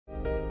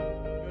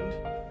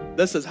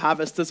This is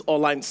Harvesters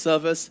Online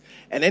Service,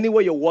 and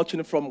anywhere you're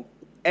watching from,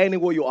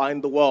 anywhere you are in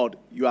the world,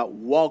 you are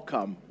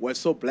welcome. We're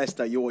so blessed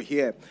that you are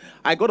here.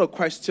 I got a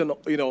question,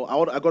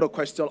 I got a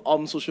question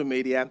on social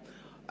media,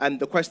 and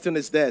the question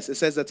is this. It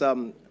says that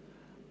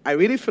I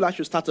really feel I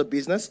should start a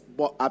business,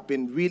 but I've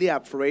been really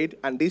afraid,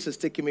 and this is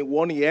taking me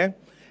 1 year.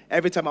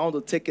 Every time I want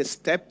to take a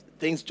step,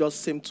 things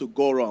just seem to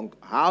go wrong.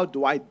 How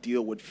do I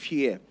deal with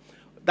fear?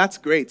 That's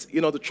great.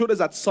 The truth is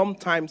that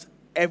sometimes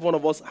every one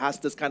of us has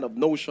this kind of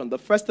notion. The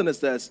first thing is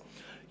this.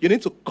 You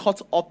need to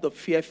cut off the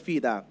fear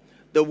feeder.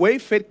 The way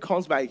faith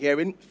comes by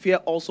hearing, fear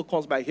also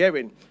comes by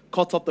hearing.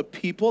 Cut off the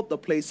people, the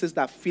places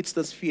that fits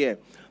this fear.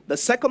 The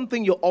second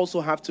thing you also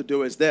have to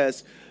do is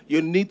this.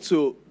 You need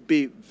to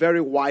be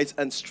very wise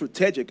and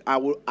strategic. I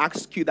will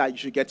ask you that you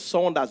should get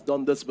someone that's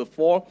done this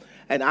before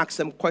and ask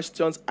them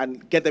questions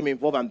and get them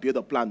involved and build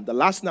a plan. The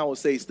last thing I will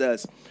say is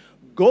this.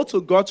 Go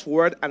to God's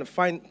word and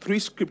find 3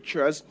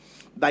 scriptures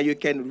that you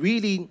can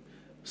really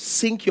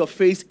sink your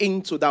face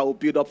into that will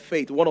build up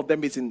faith. One of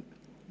them is in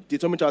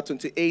Deuteronomy chapter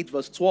 28,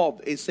 verse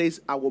 12. It says,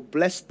 I will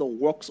bless the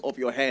works of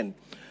your hand.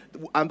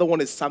 The other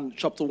one is Psalm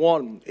chapter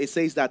 1. It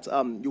says that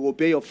you will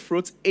bear your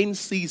fruit in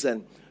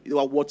season.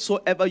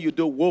 Whatsoever you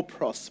do will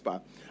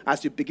prosper.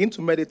 As you begin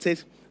to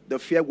meditate, the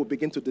fear will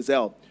begin to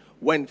dissolve.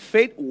 When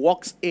faith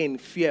walks in,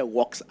 fear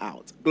walks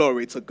out.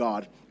 Glory to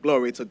God.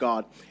 Glory to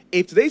God.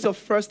 If today is your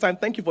first time,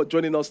 thank you for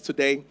joining us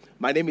today.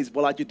 My name is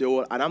Bolaji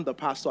Idowu, and I'm the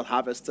pastor at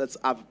Harvesters.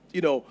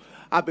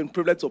 I've been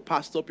privileged to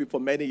pastor people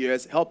for many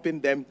years, helping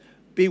them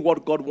be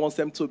what God wants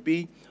them to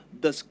be,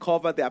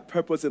 discover their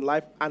purpose in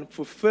life, and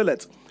fulfill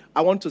it.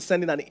 I want to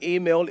send in an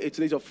email. If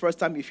today's your first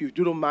time, if you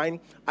don't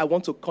mind, I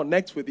want to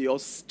connect with you.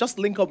 Just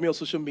link up me on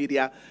social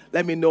media.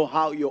 Let me know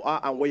how you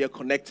are and where you're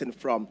connecting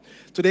from.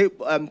 Today,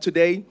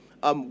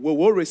 we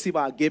will receive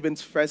our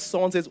givings first.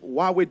 Someone says,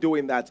 why are we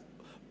doing that?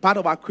 Part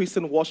of our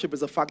Christian worship is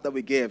the fact that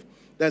we give.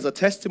 There's a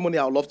testimony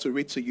I would love to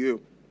read to you.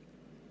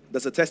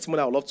 There's a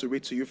testimony I would love to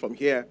read to you from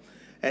here.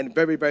 And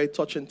very, very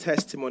touching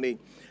testimony.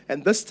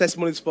 And this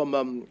testimony is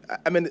from,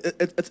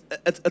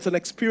 it's an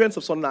experience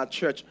of someone in our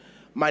church.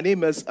 My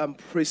name is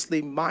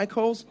Priestley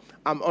Michaels.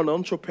 I'm an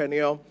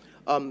entrepreneur.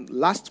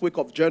 Last week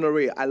of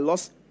January, I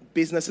lost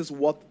businesses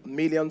worth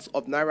millions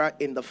of naira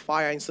in the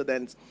fire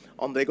incident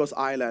on Lagos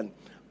Island.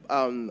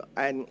 And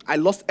I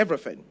lost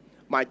everything.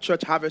 My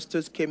church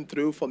harvesters came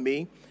through for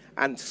me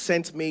and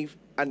sent me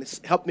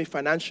and helped me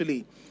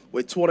financially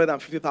with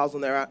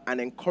 250,000 naira and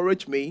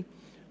encouraged me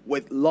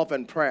with love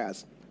and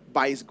prayers.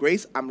 By His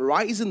grace, I'm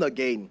rising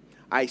again.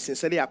 I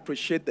sincerely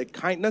appreciate the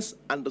kindness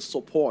and the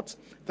support.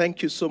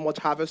 Thank you so much,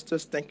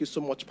 harvesters. Thank you so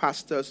much,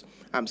 pastors.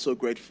 I'm so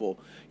grateful.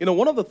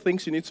 One of the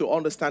things you need to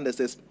understand is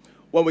this.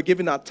 When we're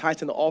giving our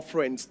tithe and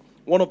offerings,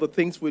 one of the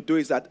things we do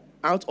is that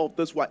out of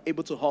this, we're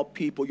able to help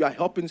people. You are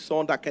helping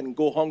someone that can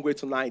go hungry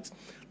tonight.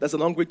 There's an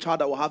hungry child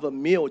that will have a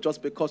meal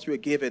just because you're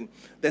giving.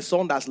 There's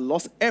someone that's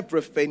lost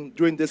everything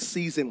during this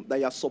season that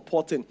you're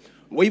supporting.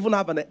 We even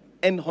have an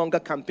end hunger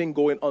campaign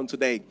going on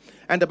today.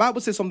 And the Bible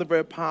says something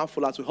very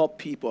powerful as we help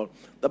people.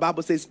 The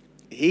Bible says,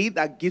 he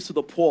that gives to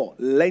the poor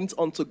lends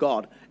unto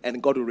God,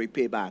 and God will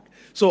repay back.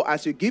 So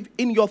as you give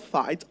in your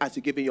tithe, as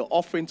you give in your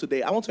offering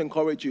today, I want to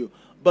encourage you,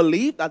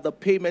 believe that the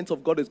payment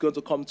of God is going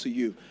to come to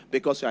you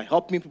because you are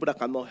helping people that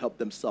cannot help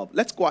themselves.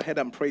 Let's go ahead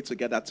and pray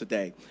together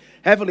today.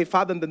 Heavenly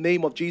Father, in the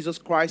name of Jesus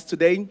Christ,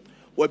 today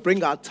we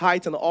bring our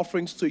tithe and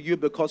offerings to you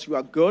because you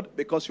are good,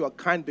 because you are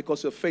kind,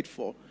 because you're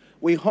faithful.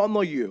 We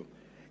honor you.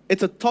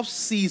 It's a tough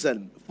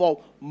season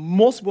for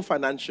most people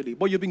financially,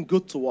 but you've been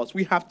good to us.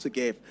 We have to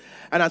give.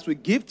 And as we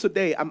give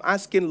today, I'm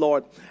asking,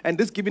 Lord, and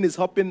this giving is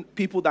helping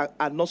people that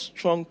are not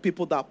strong,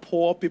 people that are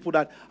poor, people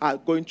that are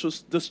going through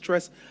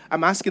distress.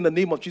 I'm asking in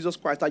the name of Jesus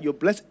Christ that you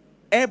bless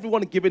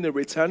everyone giving in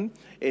return.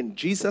 In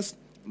Jesus'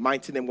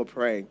 mighty name we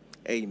pray.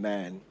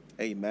 Amen.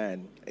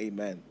 Amen.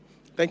 Amen.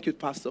 Thank you,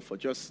 Pastor, for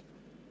just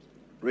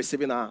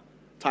receiving our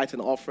tithe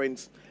and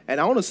offerings. And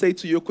I want to say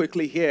to you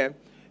quickly here,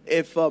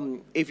 if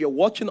you're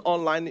watching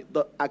online,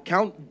 the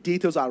account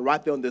details are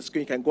right there on the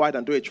screen. You can go ahead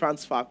and do a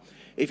transfer.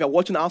 If you're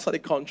watching outside the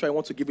country and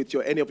want to give it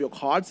to any of your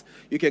cards,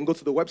 you can go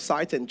to the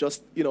website and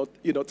just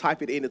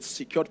type it in. It's a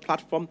secured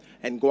platform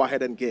and go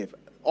ahead and give.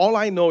 All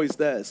I know is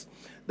this,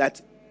 that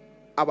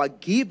our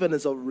giving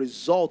is a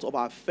result of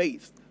our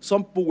faith.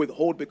 Some people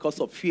withhold because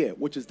of fear,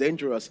 which is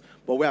dangerous,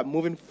 but we are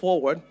moving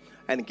forward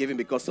and giving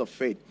because of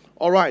faith.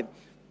 All right,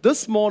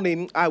 this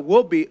morning,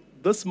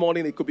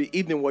 it could be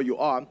evening where you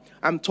are.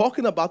 I'm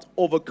talking about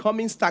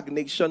overcoming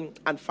stagnation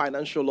and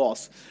financial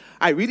loss.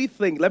 I really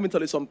think, let me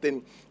tell you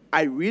something.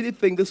 I really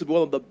think this is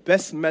one of the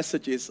best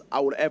messages I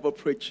would ever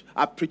preach.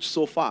 I've preached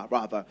so far,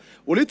 rather.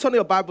 Will you turn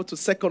your Bible to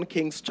 2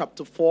 Kings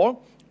chapter 4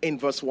 in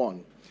verse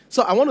 1?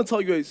 So I want to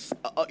tell you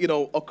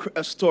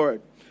a story.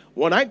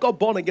 When I got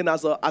born again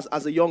as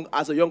a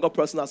younger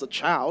person, as a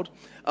child,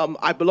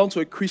 I belonged to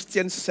a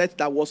Christian set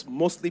that was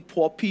mostly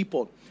poor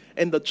people.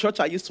 In the church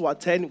I used to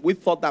attend, we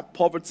thought that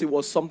poverty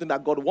was something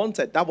that God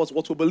wanted. That was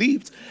what we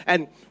believed.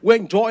 And we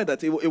enjoyed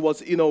it. It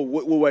was,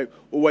 we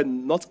were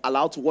not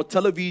allowed to watch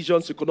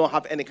televisions. We could not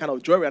have any kind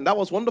of jewelry. And that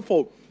was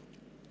wonderful.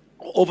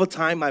 Over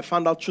time, I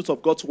found out truth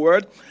of God's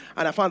word,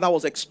 and I found that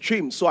was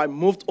extreme. So I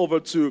moved over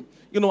to,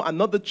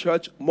 another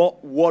church, more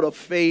word of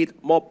faith,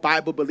 more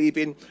Bible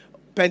believing,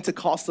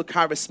 Pentecostal,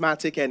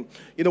 charismatic, and,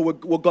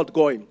 we got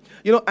going.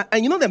 And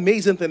the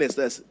amazing thing is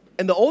this.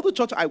 In the older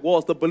church I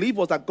was, the belief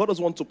was that God does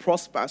want to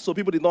prosper, so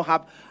people did not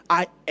have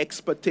high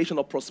expectation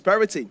of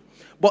prosperity.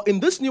 But in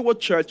this newer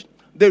church,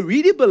 they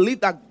really believe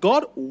that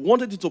God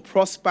wanted you to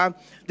prosper.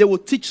 They will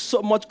teach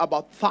so much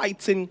about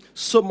tithing,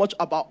 so much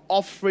about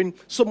offering,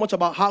 so much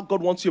about how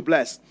God wants you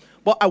blessed.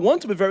 But I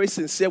want to be very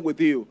sincere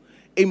with you.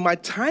 In my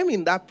time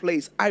in that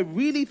place, I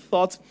really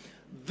thought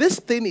this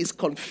thing is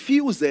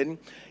confusing.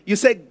 You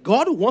say,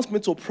 God wants me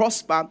to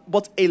prosper,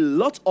 but a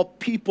lot of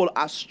people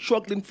are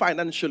struggling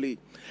financially.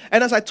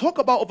 And as I talk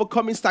about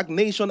overcoming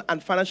stagnation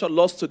and financial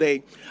loss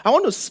today, I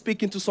want to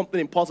speak into something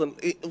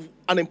important,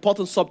 an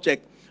important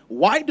subject.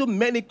 Why do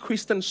many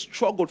Christians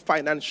struggle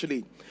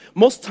financially?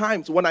 Most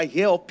times when I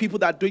hear of people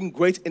that are doing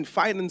great in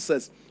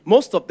finances,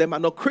 most of them are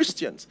not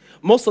Christians.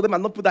 Most of them are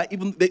not people that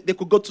even, they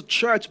could go to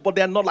church, but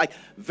they are not like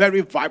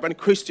very vibrant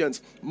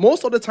Christians.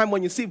 Most of the time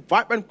when you see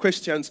vibrant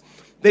Christians,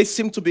 they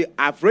seem to be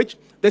average.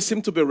 They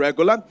seem to be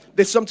regular.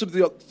 They seem to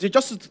be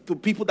just to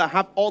people that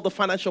have all the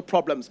financial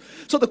problems.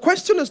 So the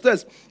question is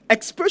this,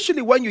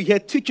 especially when you hear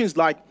teachings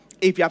like,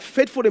 if you are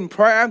faithful in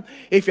prayer,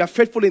 if you are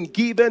faithful in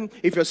giving,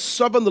 if you're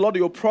serving the Lord,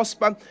 you'll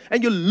prosper.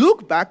 And you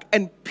look back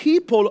and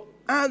people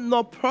are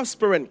not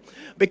prospering.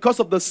 Because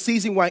of the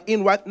season we're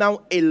in right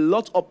now, a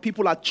lot of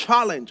people are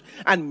challenged.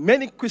 And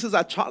many Christians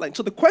are challenged.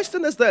 So the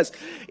question is this,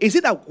 is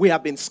it that we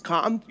have been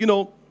scammed?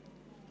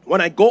 When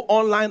I go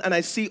online and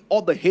I see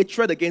all the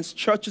hatred against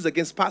churches,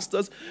 against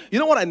pastors, you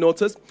know what I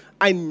noticed?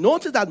 I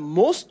noticed that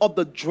most of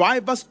the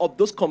drivers of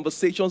those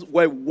conversations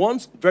were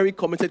once very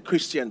committed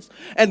Christians.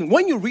 And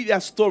when you read their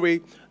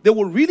story, they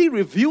will really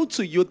reveal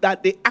to you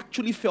that they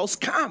actually felt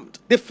scammed.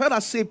 They felt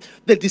as if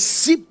they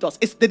deceived us.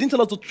 They didn't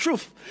tell us the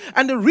truth.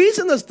 And the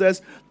reason is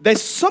this,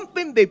 there's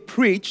something they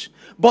preach,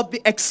 but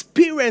the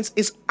experience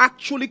is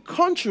actually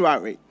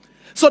contrary.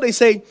 So they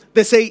say,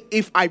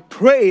 if I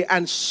pray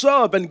and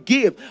serve and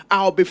give,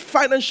 I'll be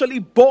financially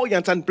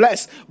buoyant and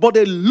blessed. But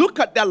they look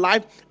at their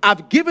life,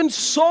 I've given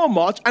so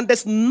much and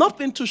there's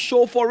nothing to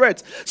show for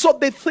it. So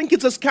they think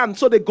it's a scam.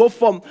 So they go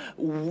from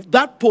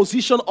that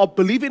position of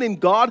believing in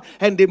God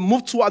and they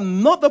move to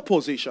another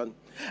position.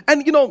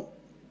 And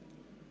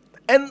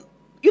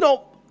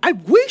I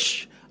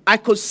wish I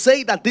could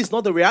say that this is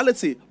not the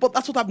reality, but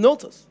that's what I've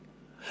noticed.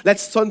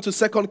 Let's turn to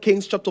 2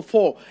 Kings chapter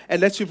 4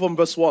 and let's read from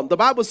verse 1. The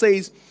Bible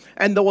says,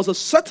 and there was a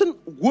certain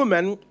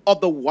woman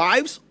of the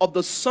wives of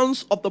the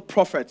sons of the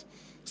prophet.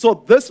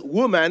 So this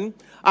woman,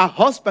 her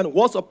husband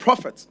was a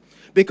prophet,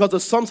 because the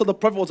sons of the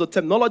prophet was a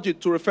terminology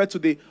to refer to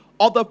the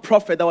other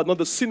prophet that was not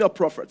the senior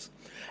prophet.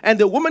 And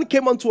the woman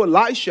came unto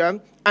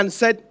Elisha and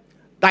said,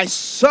 thy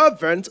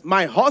servant,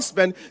 my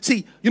husband.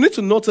 See, you need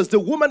to notice the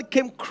woman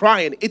came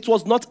crying. It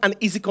was not an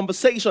easy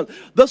conversation.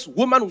 This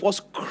woman was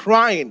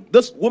crying.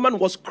 This woman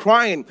was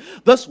crying.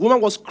 This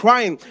woman was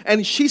crying.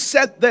 And she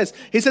said this.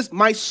 He says,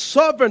 my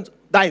servant,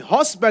 thy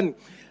husband.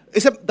 He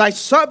said, thy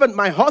servant,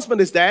 my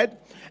husband is dead.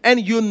 And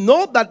you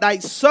know that thy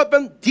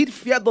servant did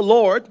fear the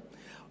Lord.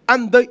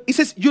 And he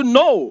says,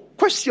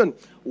 question,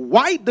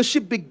 why does she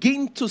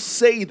begin to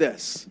say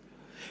this?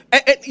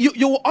 And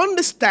you will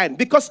understand,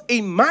 because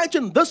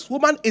imagine this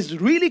woman is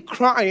really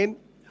crying.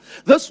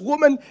 This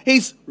woman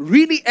is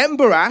really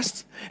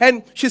embarrassed.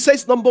 And she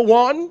says, number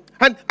one,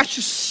 and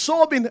she's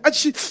sobbing. And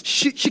she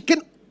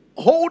can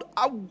hold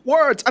her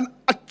words. And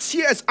her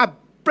tears are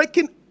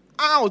breaking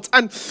out.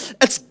 And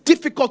it's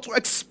difficult to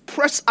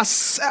express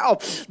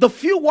herself. The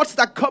few words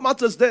that come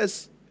out is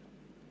this.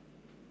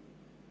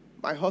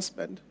 My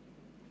husband,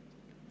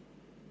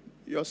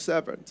 your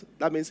servant.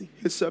 That means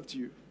he served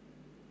you.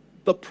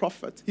 The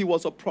prophet, he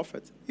was a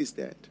prophet, is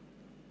dead.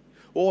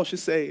 What was she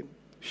saying?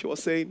 She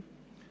was saying,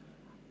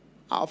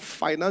 our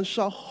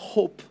financial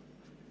hope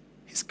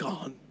is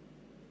gone.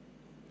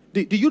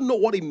 Do you know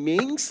what it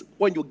means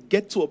when you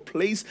get to a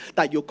place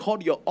that you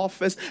call your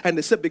office and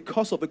they say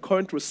because of the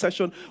current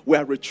recession, we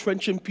are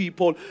retrenching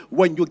people?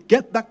 When you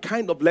get that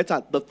kind of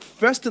letter, the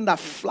first thing that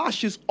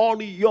flashes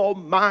on your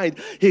mind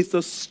is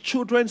the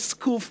children's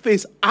school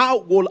fees. How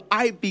will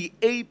I be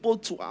able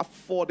to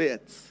afford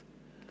it?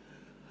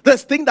 The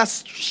thing that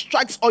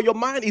strikes on your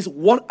mind is,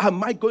 what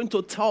am I going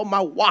to tell my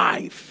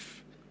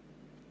wife?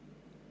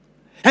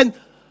 And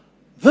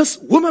this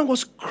woman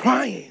was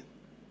crying.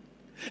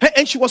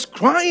 And she was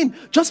crying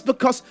just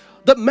because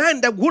the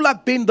man that would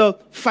have been the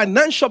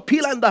financial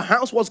pillar in the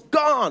house was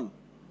gone.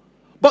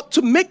 But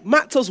to make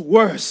matters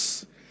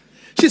worse,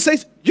 she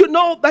says,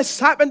 thy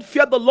servant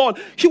feared the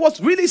Lord. She was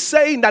really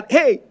saying that,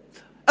 hey,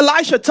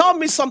 Elisha, tell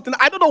me something.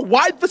 I don't know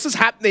why this is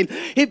happening.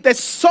 If there's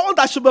someone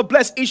that should be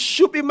blessed, it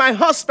should be my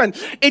husband.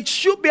 It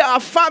should be our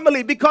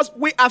family, because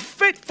we are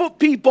faithful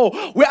people.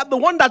 We are the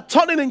one that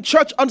turn in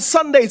church on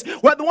Sundays.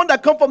 We're the one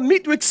that come for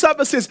midweek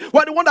services.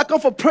 We're the one that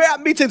come for prayer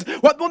meetings.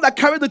 We're the one that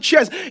carry the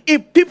chairs.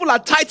 If people are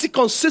tithing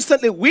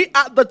consistently, we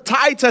are the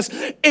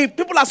tithers. If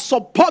people are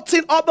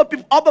supporting other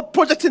people, other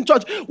projects in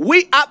church,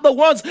 we are the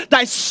ones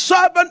that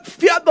servant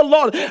fear the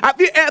Lord. Have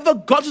you ever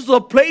gotten to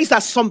a place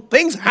that some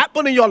things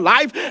happen in your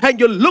life and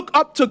you look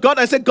up to God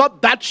and say,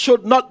 God, that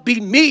should not be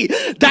me.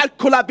 That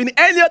could have been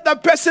any other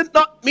person,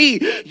 not me.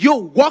 You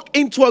walk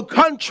into a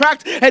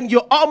contract and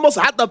you almost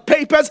had the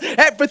papers,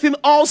 everything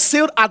all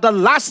sealed at the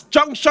last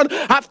junction,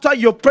 after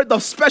you prayed the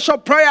special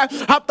prayer,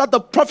 after the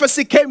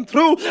prophecy came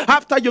through,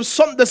 after you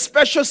sown the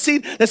special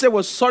seed. They say,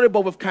 we're sorry,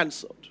 but we've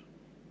cancelled.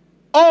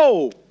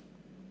 Oh,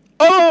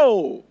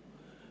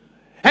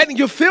 and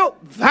you feel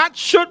that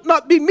should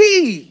not be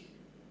me.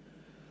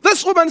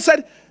 This woman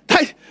said,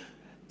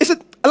 is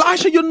it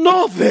Elisha, you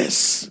know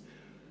this?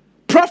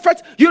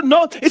 Prophet, you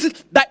know, is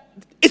it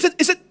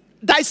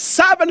thy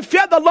servant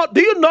fear the Lord?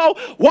 Do you know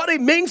what it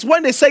means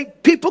when they say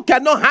people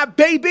cannot have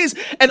babies?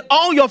 And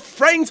all your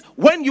friends,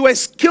 when you were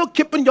still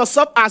keeping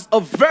yourself as a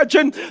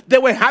virgin, they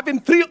were having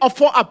 3 or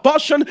 4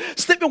 abortions,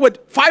 sleeping with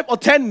 5 or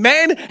 10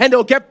 men, and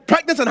they'll get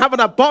pregnant and have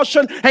an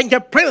abortion, and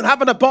get pregnant and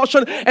have an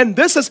abortion. And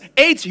this is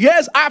 8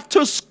 years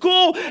after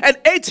school. And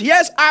 8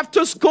 years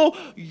after school,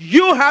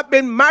 you have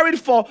been married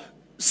for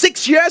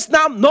 6 years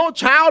now, no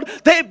child.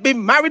 They've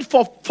been married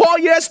for 4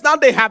 years now.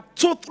 They have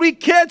 2, 3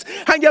 kids.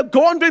 And you're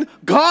wondering,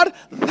 God,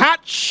 that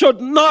should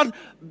not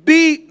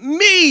be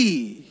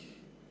me.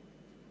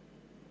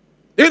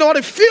 You know what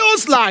it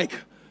feels like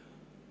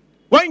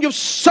when you've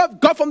served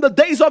God from the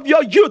days of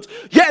your youth,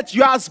 yet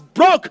you're as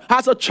broke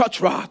as a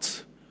church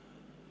rat.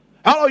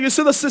 Hello, you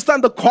see the sister in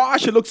the choir,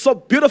 she looks so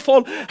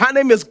beautiful. Her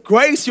name is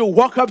Grace. You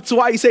walk up to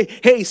her, you say,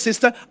 hey,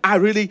 sister, I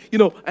really,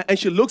 and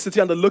she looks at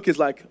you and the look is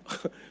like,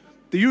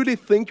 do you really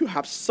think you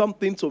have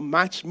something to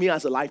match me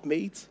as a life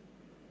mate?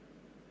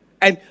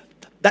 And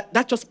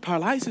that just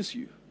paralyzes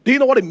you. Do you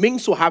know what it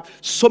means to have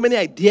so many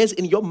ideas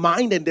in your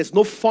mind and there's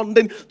no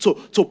funding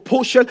to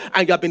push it,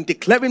 and you have been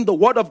declaring the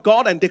word of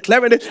God and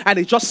declaring it, and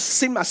it just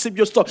seems as if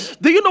you're stuck?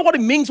 Do you know what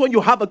it means when you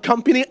have a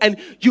company and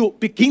you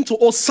begin to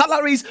owe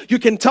salaries? You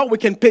can tell we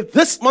can pay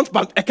this month,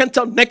 but I can't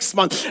tell next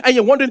month. And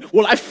you're wondering,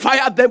 will I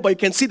fire them? But you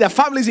can see their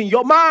families in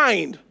your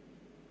mind.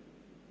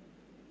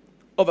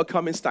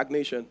 Overcoming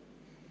stagnation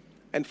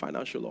and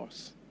financial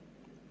loss.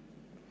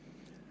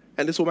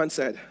 And this woman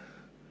said,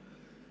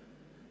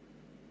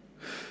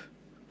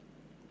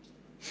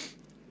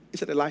 he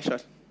said, Elisha,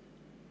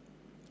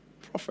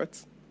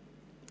 prophet,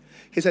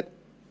 he said,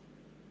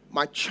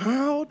 my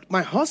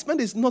husband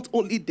is not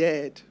only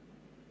dead.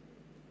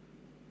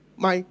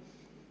 My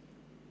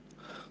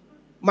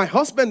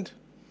husband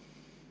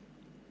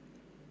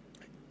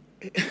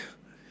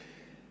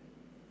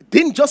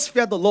didn't just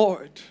fear the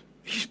Lord,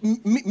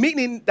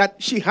 meaning that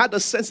she had a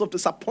sense of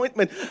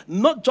disappointment,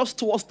 not just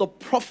towards the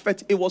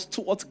prophet, it was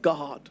towards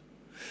God.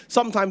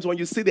 Sometimes when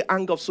you see the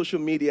anger of social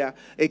media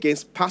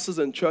against pastors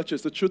and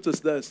churches, the truth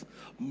is this: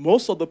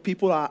 most of the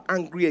people are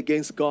angry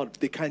against God.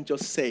 They can't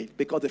just say it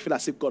because they feel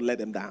as if God let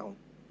them down.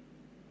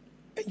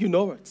 And you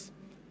know it.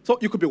 So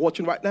you could be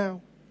watching right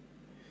now.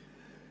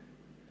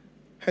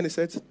 And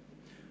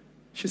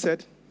she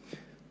said,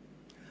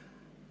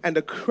 and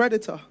the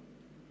creditor,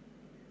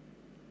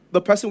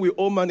 the person we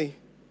owe money,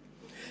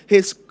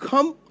 he's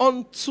come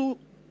unto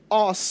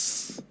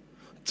us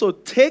to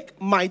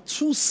take my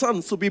 2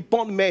 sons to be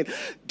born men.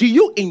 Do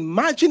you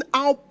imagine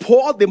how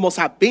poor they must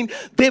have been?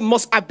 They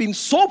must have been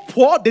so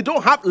poor, they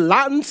don't have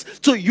lands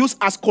to use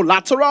as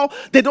collateral.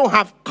 They don't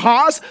have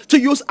cars to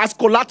use as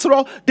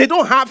collateral. They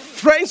don't have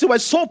friends who were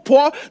so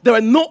poor. There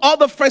were no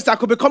other friends that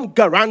could become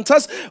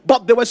guarantors.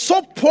 But they were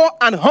so poor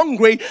and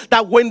hungry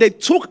that when they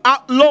took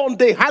out loan,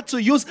 they had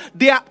to use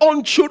their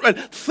own children.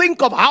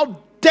 Think of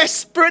how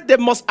desperate they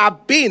must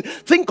have been.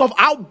 Think of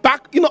how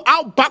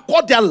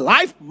backward their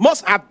life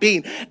must have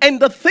been. And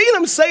the thing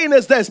I'm saying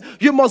is this: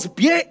 you must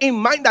bear in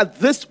mind that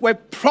these were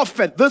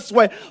prophets, these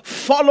were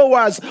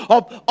followers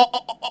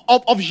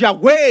of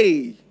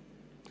Yahweh.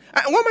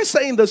 And why am I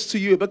saying this to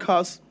you?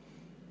 Because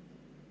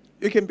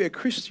you can be a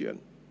Christian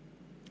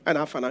and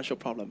have financial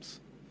problems.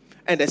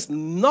 And there's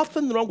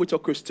nothing wrong with your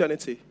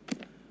Christianity,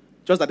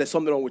 just that there's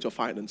something wrong with your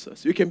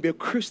finances. You can be a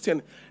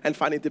Christian and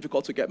find it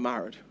difficult to get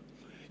married.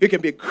 You can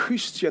be a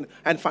Christian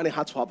and find it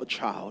hard to have a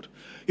child.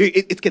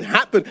 It can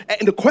happen.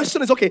 And the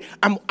question is, okay,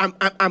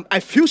 I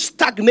feel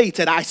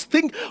stagnated. I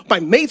think my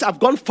mates have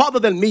gone farther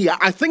than me.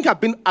 I think I've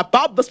been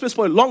about this place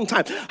for a long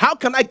time. How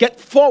can I get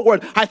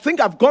forward? I think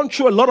I've gone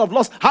through a lot of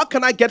loss. How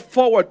can I get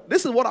forward?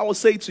 This is what I will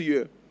say to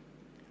you.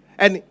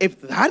 And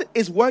if that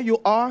is where you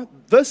are,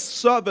 this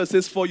service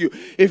is for you.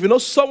 If you know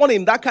someone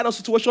in that kind of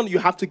situation, you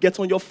have to get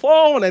on your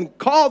phone and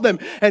call them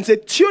and say,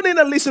 tune in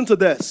and listen to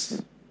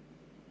this.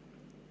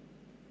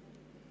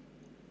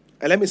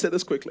 And let me say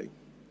this quickly.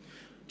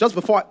 Just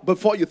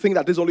before you think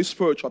that this is only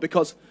spiritual,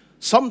 because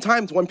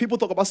sometimes when people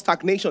talk about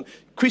stagnation,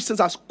 Christians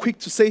are quick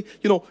to say,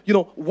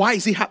 why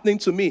is it happening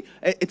to me?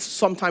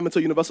 Sometimes it's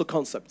a universal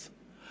concept.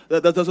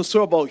 There's a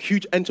story about a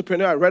huge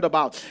entrepreneur I read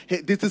about.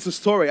 This is a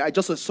story. I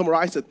just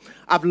summarized it.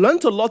 I've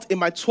learned a lot in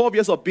my 12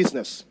 years of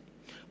business.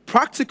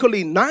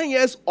 Practically 9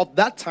 years of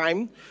that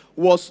time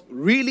was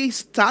really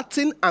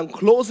starting and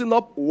closing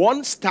up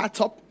one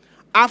startup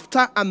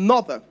after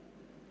another.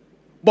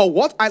 But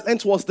what I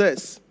learned was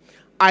this.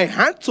 I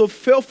had to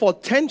fail for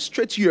 10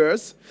 straight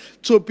years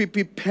to be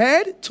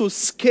prepared to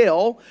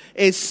scale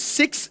a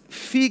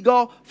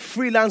 6-figure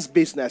freelance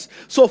business.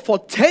 So for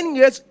 10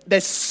 years, there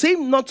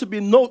seemed not to be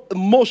no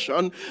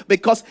emotion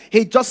because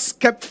he just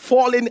kept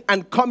falling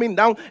and coming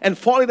down and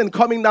falling and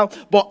coming down.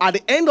 But at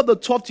the end of the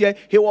 12th year,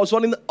 he was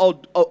running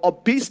a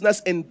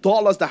business in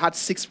dollars that had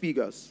 6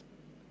 figures.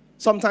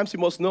 Sometimes you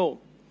must know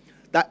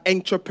that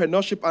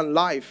entrepreneurship and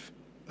life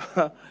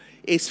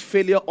is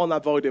failure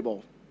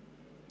unavoidable.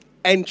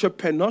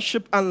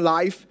 Entrepreneurship and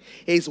life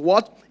is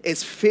what?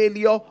 Is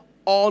failure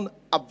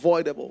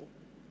unavoidable.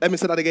 Let me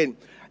say that again.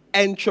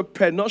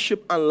 Entrepreneurship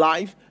and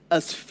life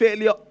is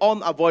failure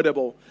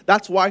unavoidable.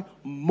 That's why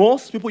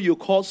most people you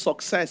call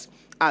success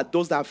are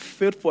those that have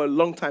failed for a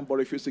long time but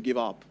refuse to give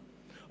up,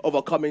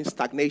 overcoming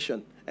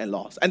stagnation and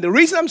loss. And the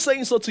reason I'm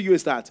saying so to you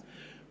is that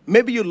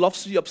maybe you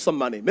lost some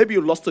money. Maybe you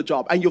lost a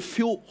job and you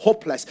feel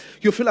hopeless.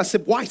 You feel as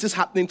if, why is this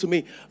happening to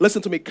me?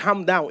 Listen to me,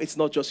 calm down. It's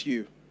not just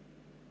you.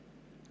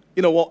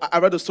 You know what? I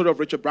read the story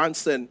of Richard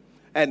Branson,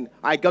 and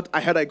I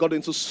heard I got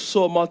into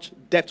so much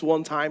debt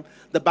one time.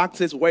 The bank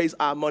says, where is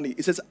our money?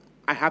 He says,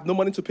 I have no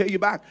money to pay you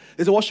back.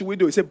 They said, what should we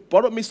do? He said,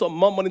 borrow me some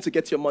more money to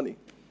get your money.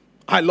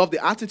 I love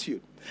the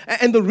attitude.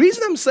 And the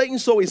reason I'm saying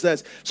so is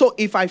this. So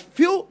if I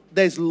feel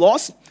there's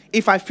loss,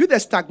 if I feel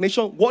there's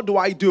stagnation, what do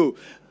I do?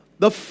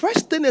 The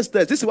first thing is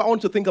this. This is what I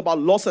want to think about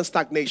loss and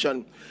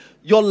stagnation.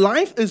 Your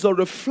life is a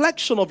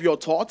reflection of your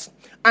thoughts,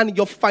 and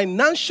your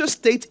financial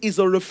state is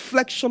a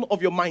reflection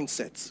of your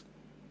mindset.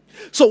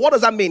 So what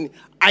does that mean?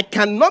 I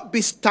cannot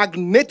be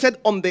stagnated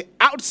on the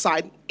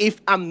outside if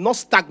I'm not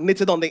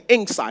stagnated on the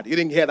inside. You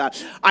didn't hear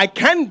that. I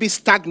can be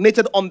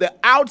stagnated on the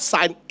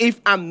outside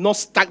if I'm not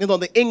stagnated on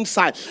the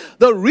inside.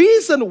 The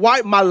reason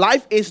why my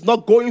life is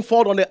not going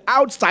forward on the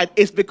outside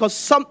is because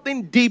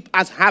something deep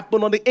has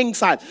happened on the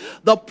inside.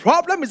 The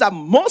problem is that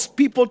most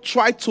people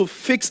try to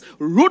fix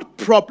root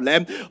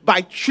problem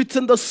by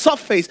treating the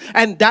surface,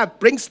 and that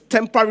brings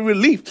temporary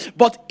relief.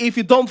 But if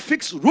you don't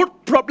fix root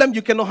problem,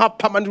 you cannot have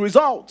permanent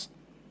results.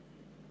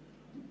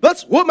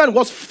 This woman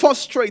was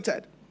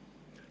frustrated.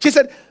 She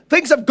said,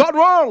 things have gone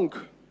wrong.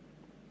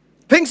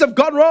 Things have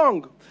gone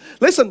wrong.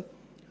 Listen,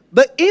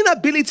 the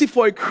inability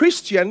for a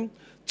Christian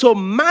to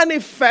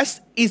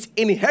manifest his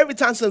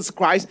inheritance in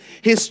Christ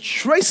is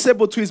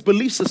traceable to his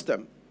belief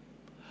system.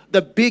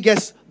 The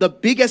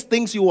biggest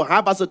things you will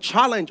have as a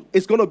challenge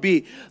is going to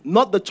be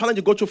not the challenge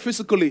you go through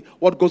physically,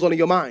 what goes on in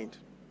your mind.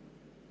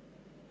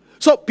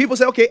 So people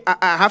say, okay,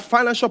 I have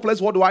financial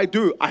plans, what do I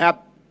do? I have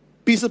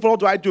pieces, what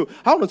do I do?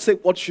 I want to say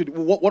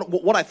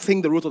what I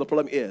think the root of the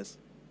problem is.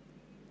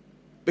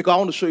 Because I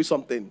want to show you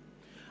something.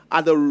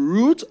 At the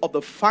root of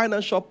the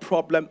financial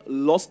problem,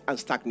 loss and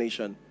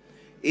stagnation,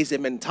 is a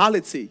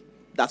mentality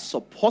that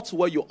supports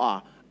where you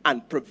are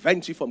and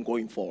prevents you from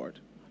going forward.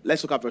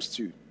 Let's look at verse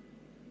 2.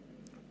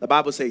 The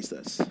Bible says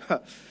this.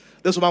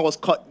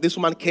 This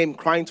woman came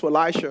crying to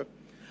Elisha.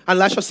 And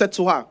Elisha said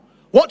to her,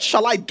 what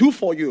shall I do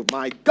for you?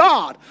 My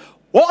God.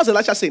 What was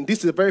Elisha saying? This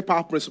is a very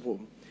powerful principle.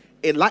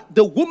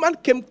 The woman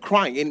came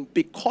crying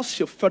because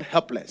she felt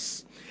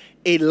helpless.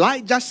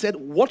 Elijah said,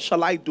 what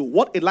shall I do?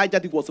 What Elijah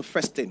did was the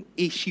first thing.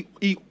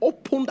 He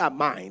opened her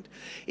mind.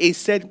 He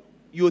said,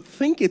 you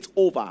think it's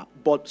over,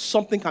 but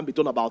something can be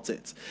done about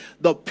it.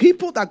 The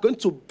people that are going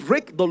to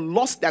break the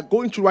loss they're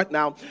going through right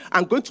now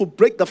and going to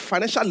break the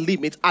financial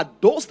limit are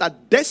those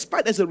that,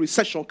 despite there's a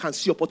recession, can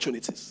see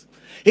opportunities.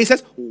 He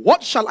says,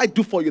 what shall I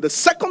do for you? The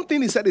second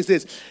thing he said is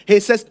this. He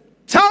says,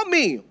 tell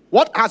me,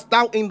 what hast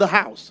thou in the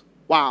house?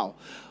 Wow.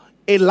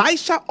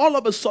 Elisha all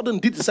of a sudden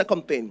did the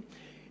second thing.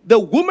 The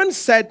woman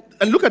said,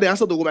 and look at the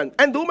answer of the woman.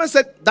 And the woman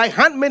said, thy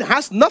handmaid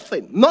has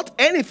nothing, not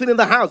anything in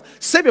the house,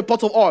 save a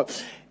pot of oil.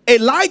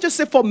 Elijah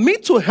said, for me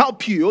to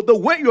help you, the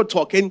way you're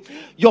talking,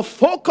 your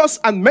focus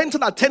and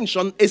mental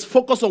attention is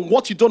focused on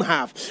what you don't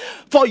have.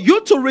 For you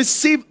to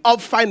receive a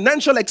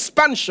financial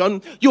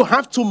expansion, you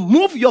have to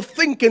move your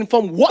thinking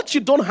from what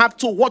you don't have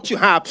to what you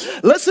have.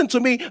 Listen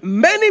to me.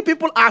 Many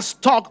people are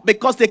stuck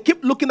because they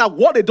keep looking at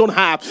what they don't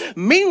have.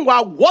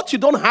 Meanwhile, what you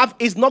don't have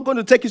is not going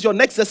to take you to your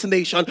next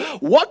destination.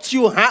 What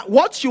you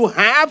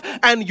have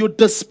and you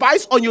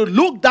despise or you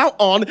look down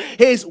on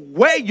is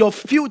where your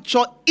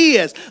future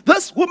is.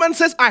 This woman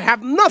says, I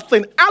have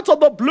nothing. Out of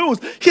the blues,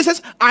 she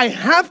says, I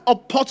have a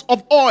pot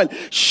of oil.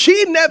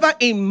 She never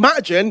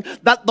imagined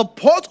that the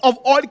pot of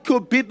oil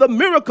could be the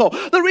miracle.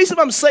 The reason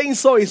I'm saying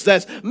so is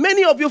this.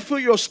 Many of you feel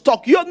you're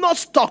stuck. You're not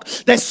stuck.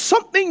 There's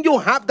something you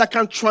have that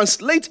can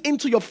translate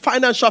into your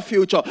financial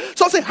future.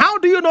 So I say, how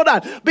do you know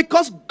that?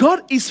 Because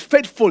God is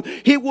faithful.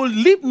 He will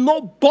leave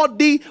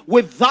nobody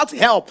without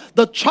help.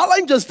 The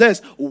challenge is this.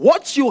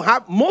 What you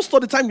have, most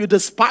of the time you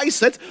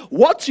despise it.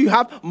 What you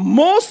have,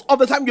 most of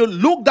the time you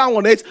look down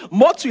on it.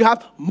 What you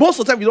have, most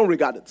of the time you don't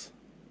regard it.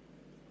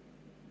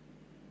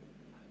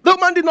 The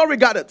man did not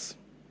regard it.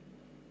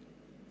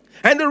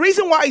 And the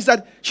reason why is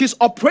that she's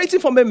operating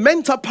from a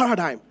mental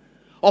paradigm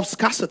of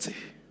scarcity.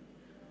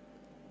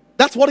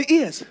 That's what it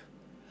is.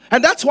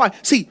 And that's why,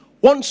 see,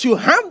 once you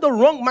have the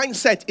wrong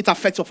mindset, it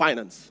affects your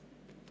finance.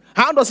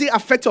 How does it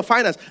affect your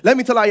finance? Let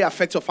me tell you how it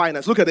affects your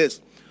finance. Look at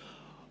this.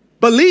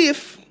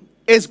 Belief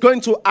is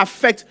going to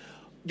affect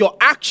your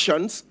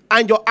actions,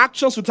 and your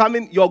actions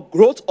determine your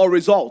growth or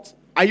result.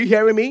 Are you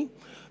hearing me?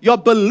 Your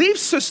belief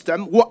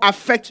system will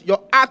affect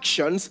your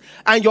actions,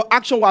 and your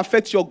action will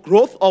affect your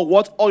growth or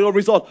what, or your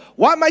result.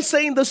 Why am I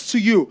saying this to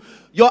you?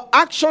 Your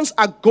actions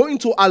are going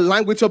to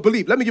align with your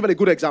belief. Let me give you a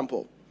good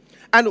example.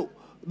 And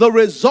the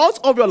results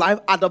of your life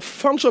are the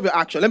function of your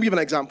action. Let me give you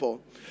an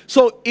example.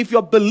 So if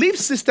your belief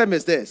system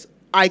is this,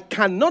 I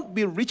cannot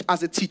be rich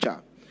as a teacher.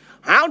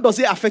 How does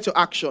it affect your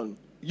action?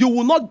 You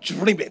will not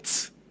dream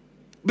it.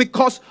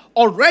 Because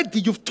already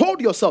you've told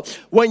yourself,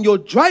 when you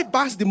drive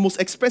past the most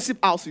expensive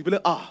house, you'll be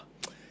like,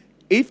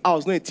 if I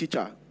was not a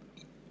teacher,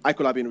 I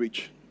could have been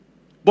rich.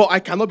 But I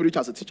cannot be rich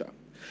as a teacher.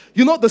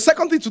 You know, the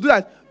second thing to do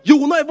that, you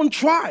will not even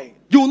try.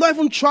 You will not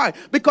even try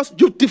because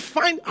you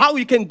define how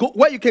you can go,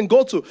 where you can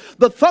go to.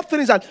 The third thing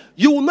is that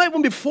you will not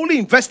even be fully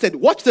invested.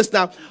 Watch this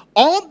now.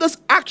 All these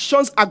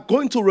actions are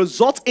going to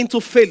result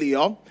into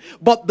failure.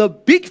 But the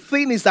big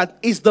thing is that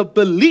is the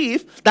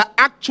belief that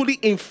actually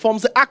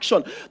informs the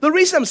action. The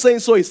reason I'm saying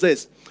so is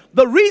this.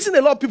 The reason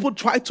a lot of people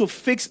try to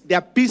fix their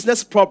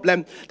business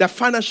problem, their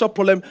financial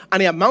problem,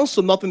 and it amounts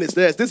to nothing is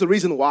this. This is the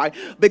reason why.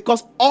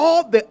 Because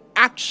all the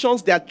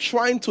actions they are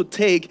trying to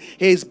take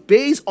is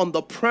based on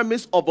the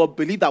premise of a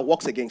belief that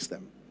works against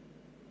them.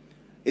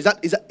 Is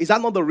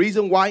that not the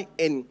reason why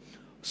in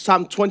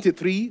Psalm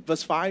 23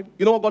 verse 5,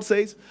 you know what God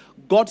says?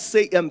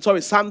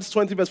 Psalms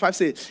 20 verse 5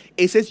 says,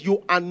 it says,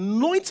 you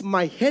anoint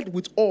my head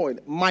with oil,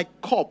 my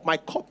cup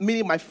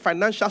meaning my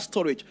financial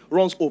storage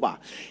runs over.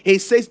 He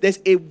says there's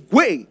a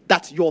way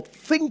that you're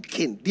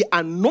thinking, the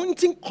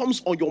anointing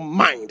comes on your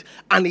mind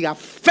and it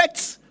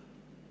affects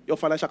your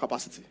financial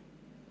capacity.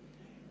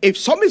 If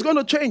something's going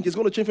to change, it's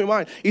going to change your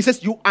mind. He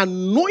says, you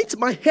anoint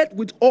my head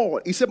with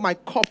oil. He said, my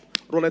cup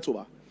runneth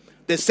over.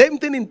 The same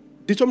thing in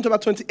Deuteronomy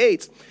chapter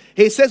 28.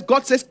 He says,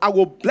 God says, I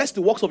will bless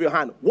the works of your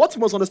hand. What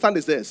you must understand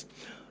is this.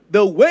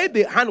 The way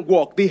the hand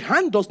works, the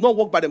hand does not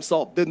work by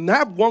themselves. The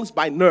nerve works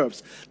by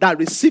nerves that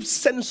receive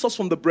sensors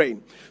from the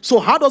brain. So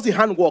how does the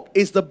hand work?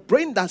 It's the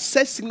brain that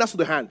sends signals to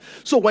the hand.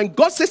 So when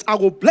God says, I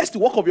will bless the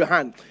work of your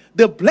hand,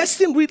 the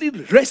blessing really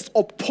rests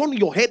upon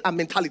your head and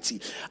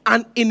mentality.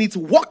 And in its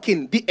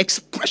working, the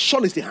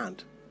expression is the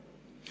hand.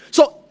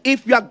 So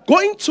if you are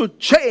going to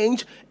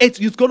change, it's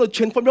going to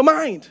change from your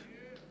mind.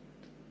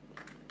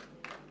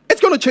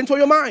 It's going to change from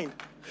your mind.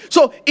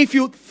 So if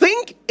you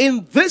think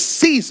in this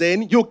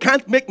season you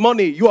can't make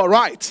money, you are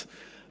right.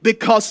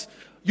 Because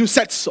you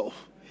said so.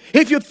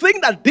 If you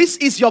think that this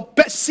is your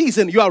best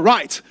season, you are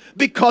right.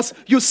 Because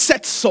you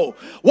said so.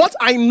 What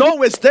I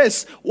know is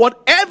this.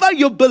 Whatever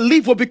you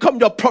believe will become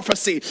your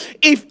prophecy.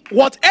 If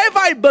whatever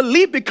I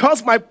believe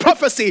becomes my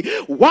prophecy,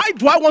 why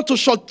do I want to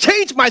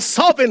shortchange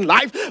myself in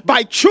life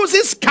by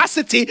choosing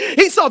scarcity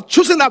instead of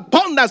choosing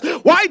abundance?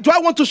 Why do I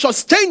want to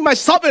shortchange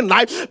myself in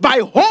life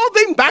by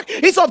holding back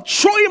instead of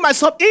throwing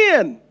myself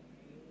in?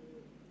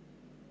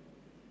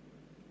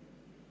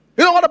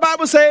 You know what the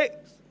Bible says?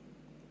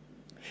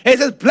 It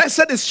says,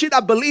 blessed is she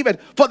that believeth,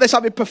 for there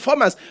shall be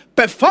performance.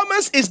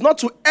 Performance is not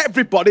to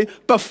everybody.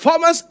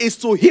 Performance is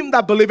to him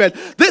that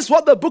believeth. This is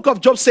what the book of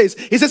Job says.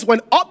 He says,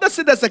 when others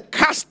say there's a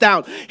cast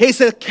down, he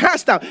says,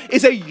 cast down. He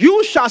says,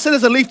 you shall say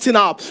there's a lifting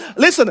up.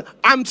 Listen,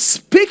 I'm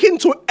speaking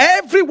to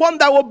everyone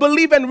that will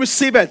believe and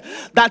receive it.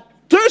 That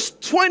this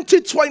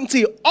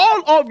 2020,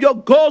 all of your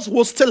goals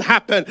will still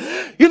happen.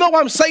 You know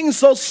what I'm saying?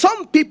 So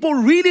some people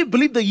really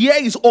believe the year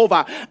is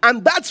over,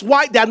 and that's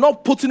why they're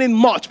not putting in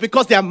much,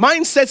 because their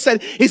mindset said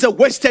it's a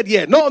wasted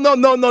year. No.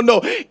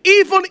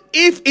 Even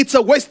if it's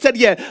a wasted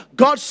year,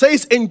 God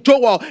says in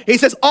Joel, he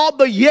says all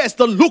the years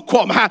the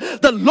lukewarm,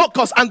 the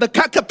locust and the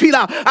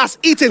caterpillar has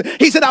eaten,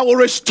 he said I will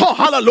restore.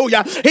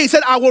 Hallelujah. He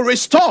said I will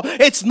restore.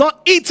 It's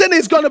not eaten,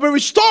 it's going to be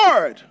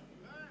restored.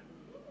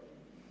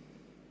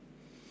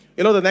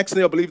 You know the next thing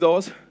your belief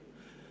does?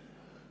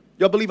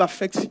 Your belief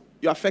affects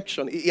your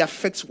affection. It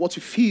affects what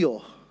you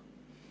feel.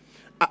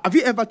 Have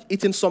you ever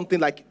eaten something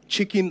like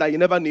chicken that you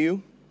never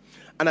knew?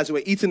 And as you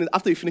were eating it,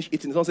 after you finish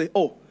eating, someone say,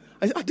 oh,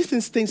 this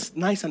thing tastes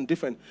nice and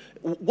different.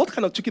 What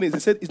kind of chicken is it? They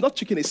said, it's not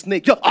chicken, it's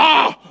snake. You're,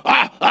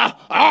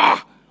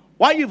 Why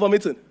are you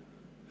vomiting?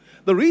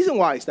 The reason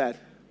why is that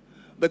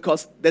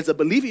Because there's a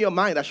belief in your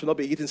mind that should not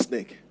be eating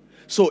snake.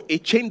 So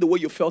it changed the way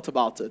you felt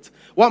about it.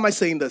 Why am I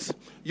saying this?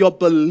 Your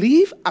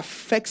belief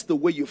affects the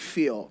way you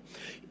feel.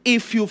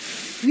 If you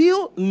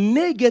feel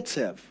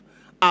negative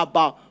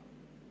about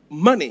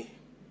money,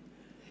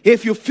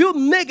 if you feel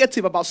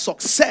negative about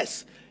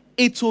success,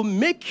 it will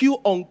make you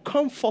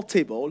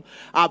uncomfortable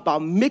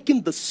about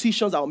making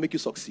decisions that will make you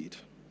succeed.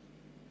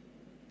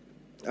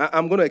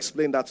 I'm going to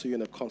explain that to you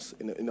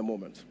in a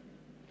moment.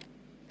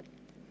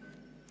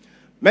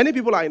 Many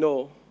people I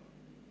know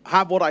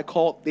have what I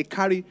call, they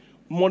carry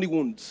money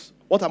wounds.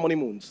 What are money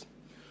wounds?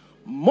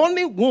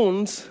 Money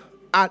wounds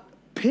are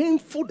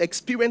painful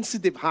experiences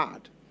they've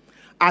had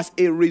as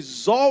a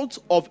result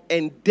of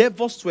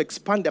endeavors to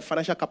expand their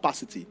financial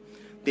capacity.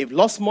 They've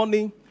lost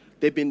money,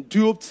 they've been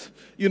duped,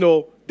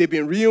 they've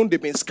been ruined,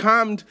 they've been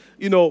scammed,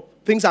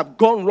 things have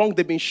gone wrong,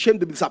 they've been shamed,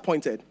 they've been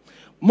disappointed.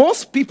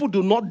 Most people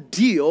do not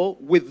deal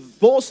with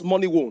those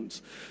money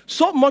wounds.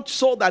 So much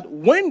so that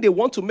when they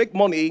want to make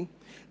money,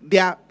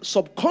 their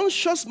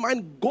subconscious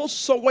mind goes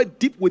somewhere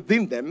deep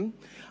within them.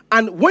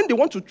 And when they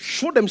want to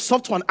throw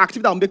themselves to an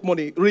activity that will make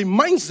money, it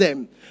reminds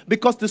them,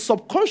 because the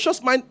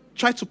subconscious mind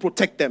tries to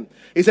protect them.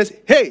 It says,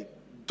 hey,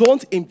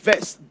 don't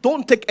invest.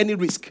 Don't take any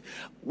risk.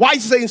 Why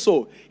is he saying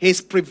so? He's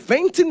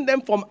preventing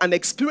them from an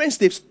experience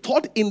they've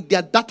stored in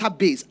their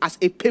database as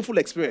a painful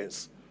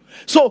experience.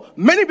 So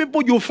many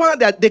people, you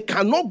find that they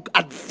cannot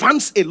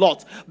advance a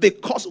lot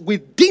because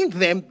within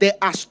them there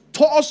are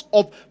stores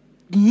of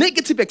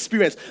negative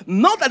experience.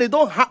 Not that they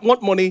don't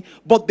want money,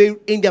 but they,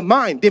 in their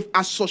mind, they've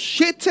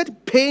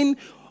associated pain,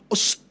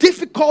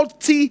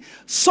 difficulty,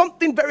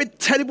 something very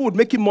terrible with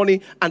making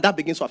money, and that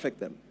begins to affect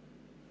them.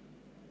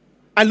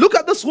 And look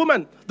at this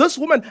woman,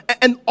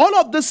 and all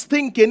of this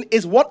thinking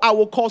is what I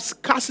will call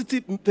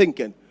scarcity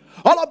thinking.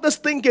 All of this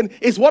thinking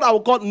is what I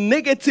will call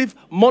negative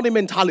money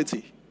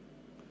mentality.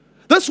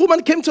 This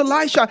woman came to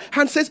Elisha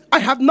and says, I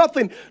have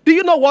nothing. Do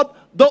you know what?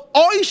 The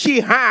oil she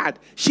had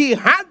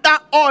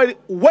that oil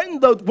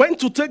went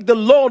to take the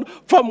loan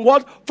from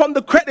what? From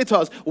the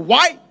creditors.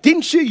 Why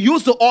didn't she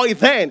use the oil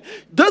then?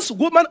 This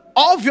woman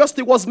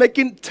obviously was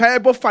making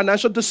terrible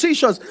financial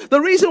decisions. The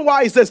reason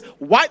why is this.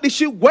 Why did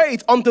she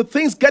wait until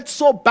things get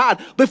so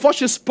bad before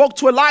she spoke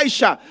to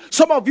Elisha?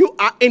 Some of you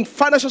are in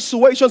financial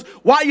situations.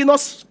 Why are you not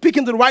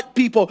speaking to the right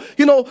people?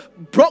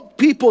 Broke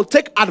people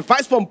take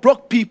advice from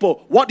broke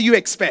people. What do you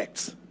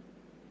expect?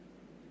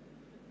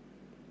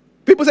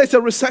 People say it's a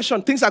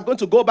recession. Things are going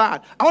to go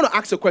bad. I want to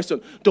ask a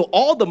question. Do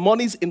all the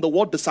monies in the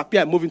world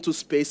disappear and move into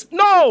space?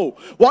 No.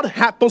 What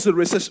happens in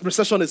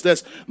recession is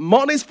this.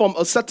 Monies from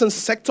a certain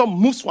sector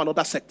moves to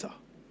another sector.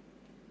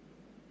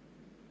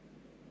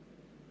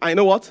 I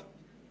know what?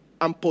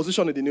 I'm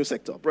positioned in the new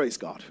sector. Praise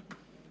God.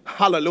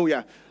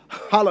 Hallelujah.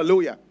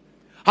 Hallelujah.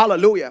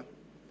 Hallelujah.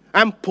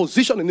 I'm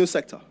positioned in the new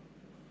sector.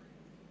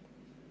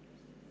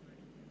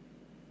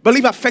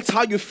 Belief affects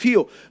how you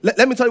feel.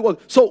 Let me tell you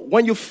what. So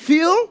when you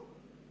feel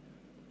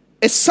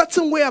a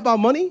certain way about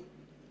money,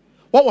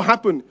 what will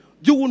happen?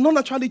 You will not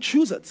naturally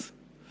choose it.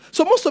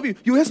 So most of you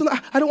hear something,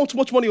 I don't want too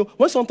much money.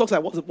 When someone talks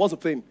like, what's the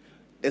pain?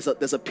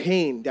 There's a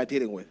pain they're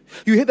dealing with.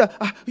 You hear that,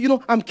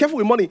 I'm careful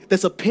with money.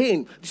 There's a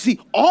pain. You see,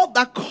 all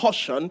that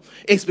caution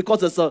is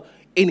because there's an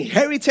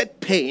inherited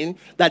pain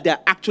that they're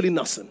actually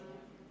nursing.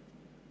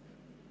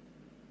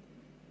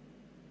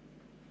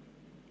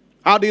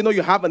 How do you know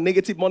you have a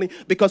negative money?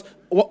 Because,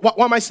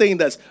 why am I saying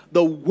this?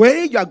 The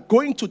way you are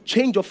going to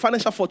change your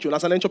financial fortune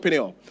as an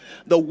entrepreneur,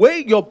 the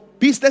way your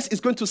business is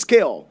going to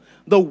scale,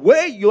 the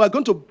way you are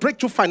going to break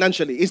through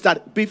financially is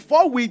that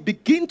before we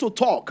begin to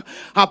talk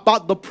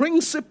about the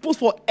principles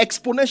for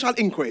exponential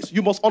increase,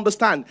 you must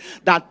understand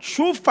that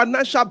true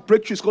financial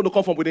breakthrough is going to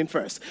come from within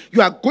first.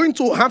 You are going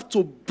to have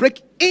to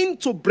break in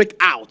to break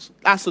out.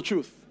 That's the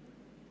truth.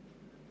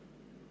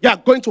 You are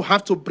going to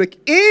have to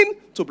break in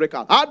to break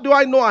out. How do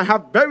I know I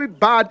have very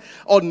bad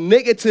or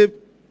negative,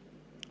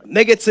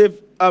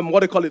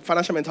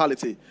 financial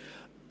mentality?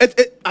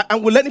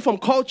 And we learn it from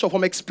culture,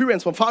 from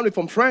experience, from family,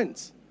 from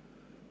friends.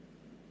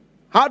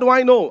 How do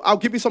I know? I'll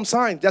give you some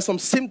signs. There's some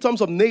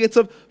symptoms of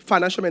negative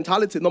financial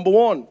mentality. Number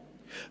one,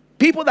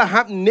 people that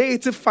have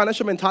negative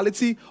financial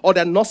mentality or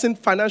they're nursing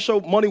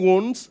financial money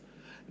wounds,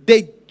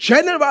 they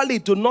generally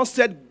do not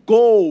set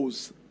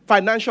goals,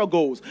 financial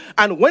goals.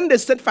 And when they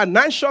set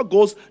financial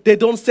goals, they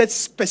don't set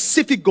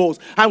specific goals.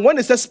 And when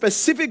they set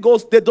specific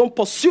goals, they don't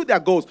pursue their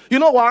goals. You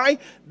know why?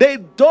 They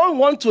don't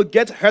want to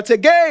get hurt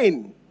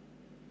again.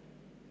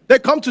 They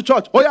come to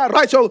church. Oh yeah,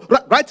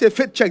 write a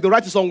faith check. They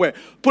write it somewhere.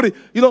 Put it,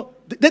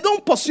 they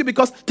don't pursue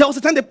because there was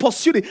a time they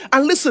pursued it.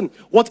 And listen,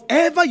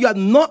 whatever you are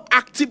not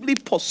actively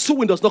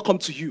pursuing does not come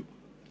to you.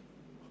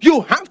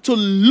 You have to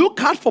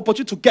look out for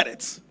opportunity to get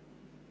it.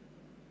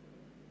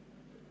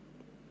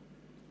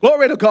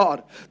 Glory to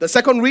God. The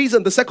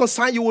second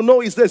sign you will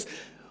know is this.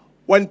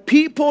 When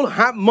people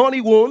have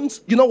money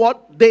wounds, you know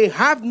what? They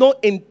have no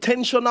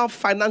intentional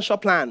financial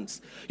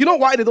plans. You know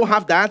why they don't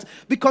have that?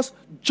 Because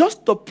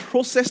just the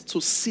process to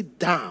sit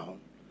down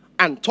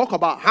and talk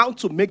about how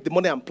to make the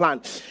money and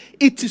plan,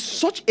 it is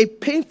such a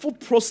painful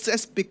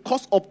process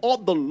because of all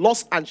the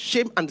loss and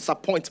shame and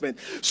disappointment.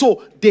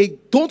 So they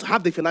don't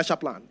have the financial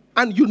plan.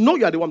 And you know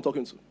you are the one I'm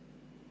talking to.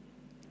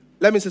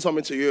 Let me say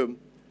something to you.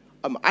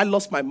 I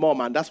lost my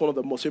mom, and that's one of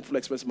the most painful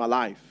experiences in my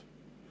life.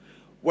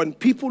 When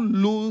people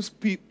lose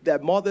their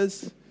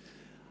mothers,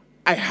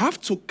 I have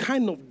to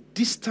kind of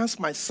distance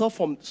myself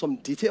from some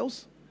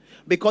details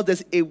because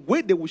there's a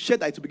way they will share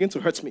that it will begin to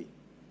hurt me.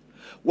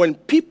 When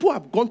people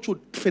have gone through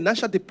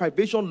financial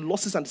deprivation,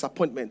 losses, and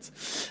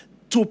disappointments,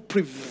 to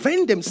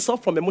prevent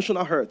themselves from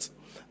emotional hurt,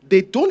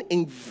 they don't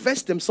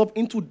invest themselves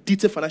into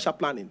detailed financial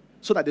planning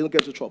so that they don't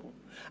get into trouble.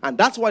 And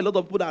that's why a lot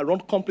of people that run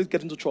companies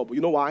get into trouble.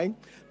 You know why?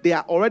 They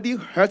are already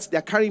hurt, they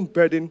are carrying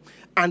burden,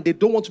 and they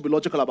don't want to be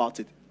logical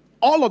about it.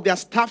 All of their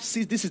staff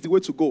sees this is the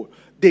way to go.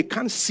 They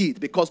can't see it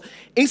because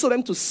instead of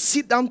them to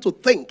sit down to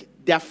think,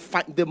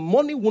 the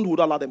money would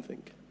allow them to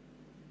think.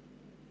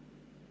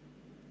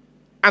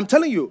 I'm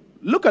telling you,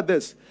 look at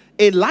this.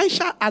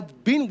 Elisha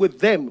had been with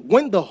them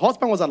when the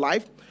husband was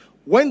alive,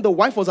 when the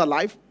wife was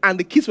alive, and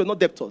the kids were not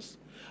debtors.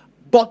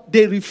 But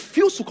they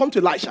refused to come to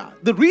Elisha.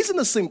 The reason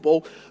is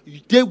simple.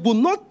 They will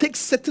not take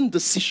certain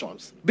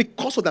decisions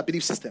because of their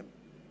belief system.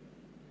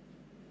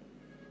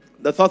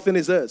 The third thing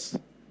is this.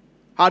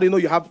 How do you know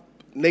you have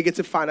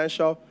negative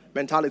financial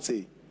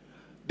mentality?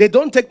 They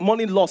don't take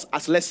money loss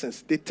as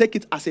lessons. They take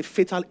it as a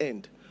fatal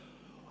end.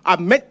 I've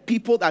met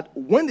people that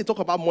when they talk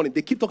about money,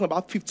 they keep talking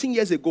about 15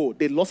 years ago,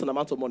 they lost an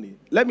amount of money.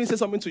 Let me say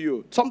something to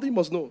you. Something you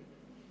must know.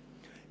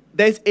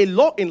 There's a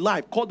law in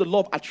life called the law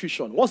of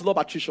attrition. What's the law of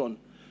attrition?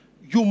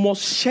 You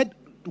must shed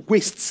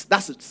wastes.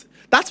 That's it.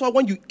 That's why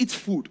when you eat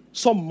food,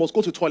 some must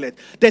go to the toilet.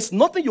 There's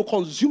nothing you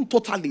consume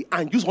totally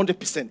and use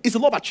 100%. It's a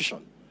law of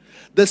attrition.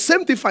 The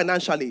same thing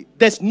financially.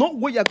 There's no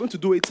way you're going to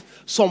do it.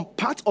 Some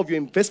part of your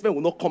investment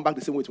will not come back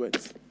the same way it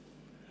went.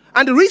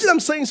 And the reason I'm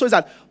saying so is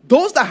that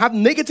those that have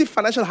negative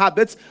financial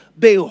habits,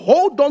 they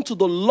hold on to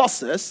the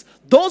losses.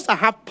 Those that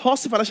have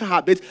positive financial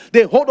habits,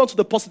 they hold on to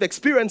the positive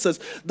experiences.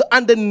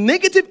 And the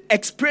negative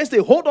experience they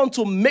hold on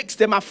to makes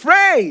them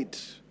afraid.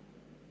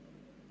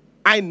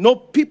 I know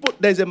people,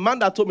 there's a man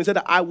that told me, said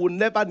that I will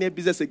never name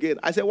business again.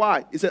 I said,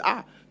 why? He said,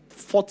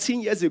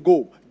 14 years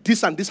ago,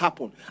 this and this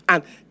happened.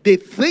 And they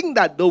think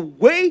that the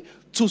way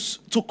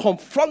to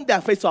confront their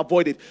faith to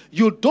avoid it,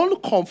 you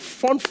don't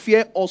confront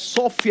fear or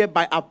solve fear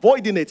by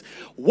avoiding it.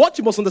 What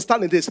you must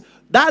understand is this,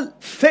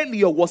 that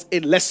failure was a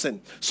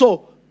lesson.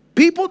 So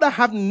people that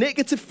have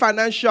negative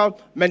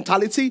financial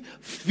mentality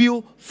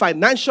view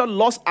financial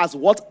loss as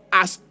what?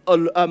 As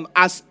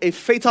a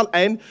fatal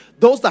end.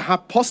 Those that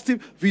have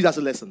positive view as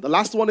a lesson. The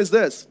last one is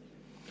this.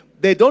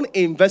 They don't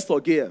invest or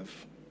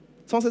give.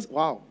 Someone says,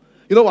 wow.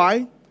 You know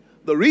why?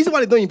 The reason why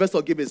they don't invest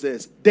or give is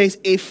this. There's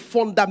a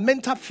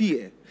fundamental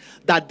fear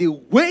that the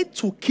way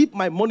to keep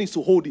my money is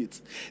to hold it.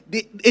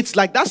 It's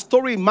like that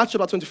story in Matthew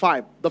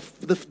 25,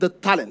 the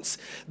talents.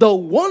 The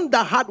one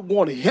that had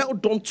one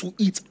held on to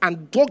it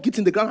and dug it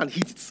in the ground and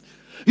hid it.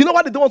 You know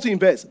why they don't want to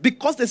invest?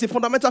 Because there's a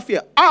fundamental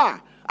fear. I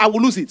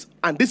will lose it.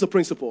 And this is the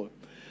principle.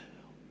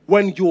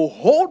 When you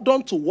hold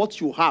on to what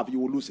you have, you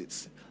will lose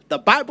it. The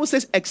Bible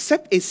says,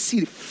 except a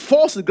seed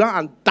falls to the ground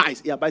and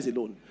dies, it abides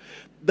alone.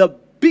 The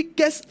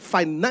biggest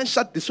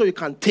financial decision you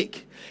can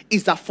take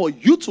is that for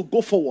you to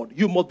go forward,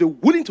 you must be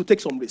willing to take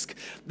some risk.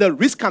 The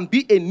risk can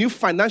be a new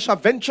financial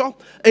venture,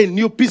 a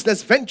new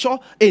business venture,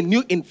 a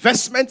new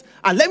investment.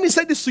 And let me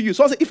say this to you.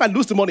 So I say, if I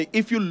lose the money,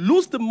 if you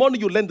lose the money,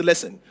 you learn the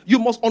lesson. You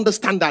must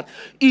understand that.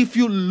 If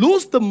you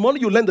lose the money,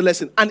 you learn the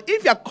lesson. And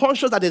if you're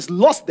conscious that there's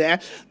loss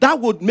there, that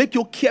would make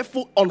you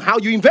careful on how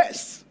you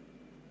invest.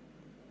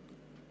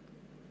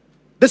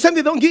 The same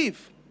they don't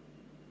give.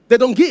 They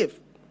don't give.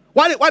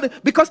 Why?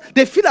 Because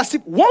they feel as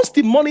if once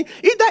the money,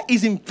 either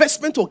is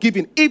investment or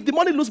giving, if the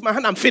money loses my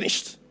hand, I'm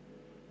finished.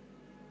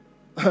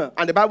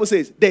 And the Bible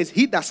says, there's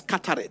he that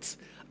scattereth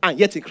and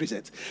yet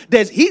increaseth.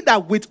 There's he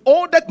that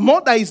withholdeth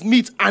more than is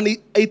meet and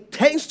it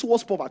tends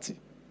towards poverty.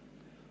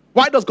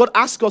 Why does God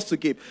ask us to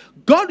give?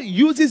 God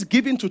uses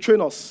giving to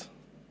train us.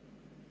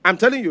 I'm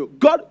telling you,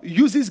 God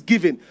uses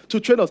giving to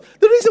train us.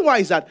 The reason why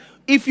is that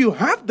if you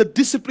have the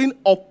discipline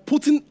of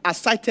putting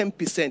aside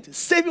 10%,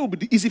 saving will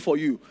be easy for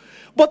you.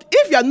 But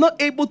if you are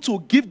not able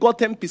to give God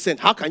 10%,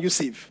 how can you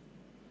save?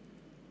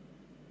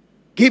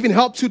 Giving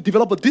helps you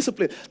develop a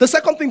discipline. The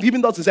second thing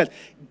giving does is that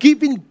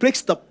giving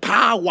breaks the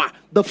power,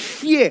 the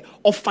fear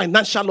of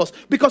financial loss.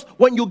 Because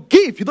when you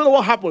give, you don't know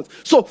what happens.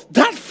 So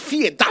that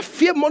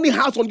fear money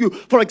has on you.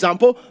 For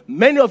example,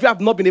 many of you have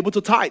not been able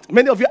to tithe.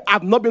 Many of you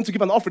have not been able to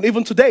give an offering,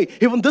 even today,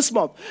 even this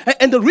month.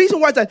 And the reason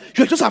why is that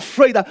you're just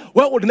afraid that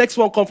where will the next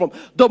one come from?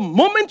 The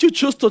moment you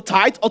choose to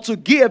tithe or to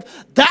give,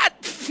 that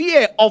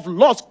fear of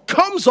loss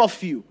comes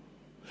off you.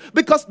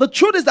 Because the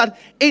truth is that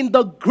in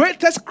the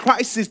greatest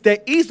crisis, there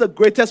is the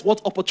greatest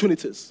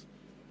opportunities.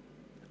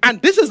 And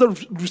this is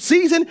the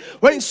season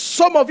when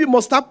some of you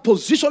must start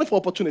positioning for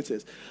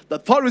opportunities. The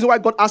third reason why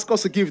God asks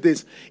us to give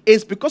this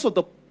is because of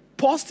the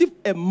positive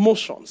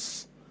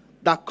emotions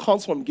that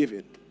comes from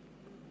giving.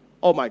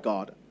 Oh my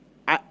God.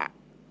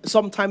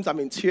 Sometimes I'm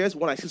in tears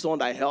when I see someone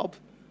that I help.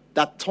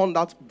 that turned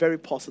out very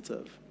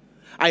positive.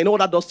 I know what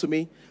that does to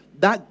me.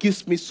 That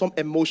gives me some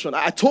emotion.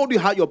 I told you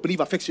how your belief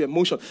affects your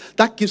emotion.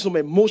 That gives some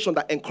emotion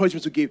that encourages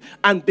me to give.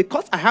 And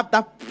because I have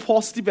that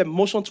positive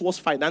emotion towards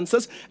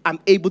finances, I'm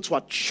able to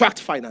attract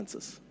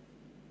finances.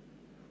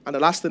 And the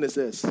last thing is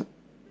this. This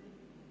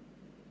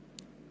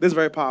is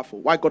very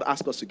powerful. Why God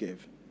asks us to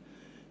give.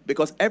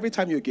 Because every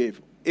time you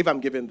give, if I'm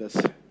giving this,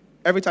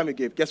 every time you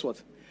give, guess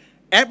what?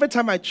 Every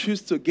time I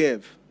choose to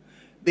give,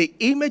 the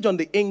image on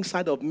the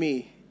inside of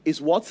me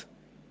is what?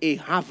 A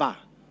haver,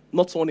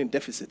 not someone in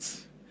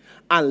deficits.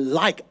 And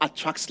like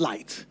attracts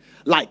like.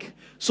 Like.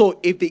 So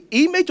if the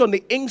image on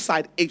the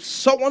inside is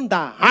someone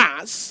that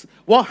has,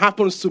 what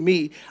happens to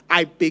me?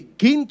 I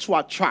begin to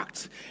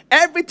attract.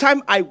 Every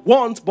time I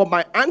want, but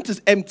my hand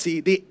is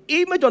empty, the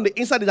image on the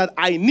inside is that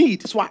I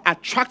need, so I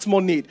attract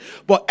more need.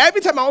 But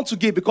every time I want to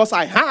give because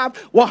I have,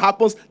 what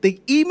happens?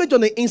 The image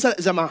on the inside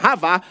is I'm a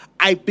haver,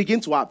 I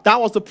begin to have. That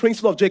was the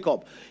principle of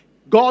Jacob.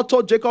 God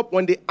told Jacob,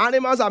 when the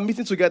animals are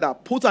meeting together,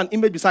 put an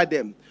image beside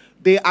them.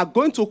 They are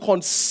going to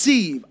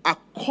conceive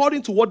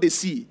according to what they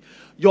see.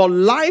 Your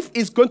life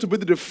is going to be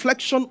the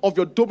reflection of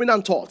your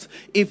dominant thought.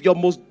 If your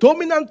most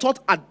dominant thought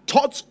are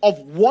thoughts of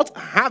what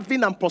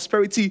having and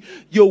prosperity,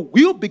 you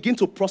will begin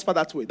to prosper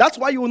that way. That's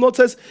why you will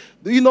notice,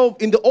 in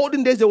the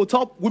olden days, they will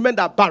tell women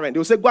that are barren. They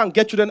will say, go and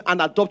get children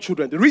and adopt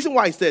children. The reason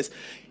why is this.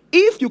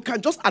 If you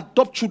can just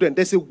adopt children,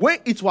 there's a way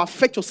it will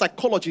affect your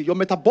psychology, your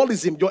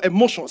metabolism, your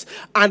emotions,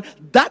 and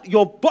that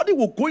your body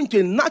will go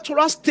into a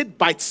natural state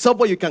by itself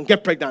where you can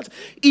get pregnant.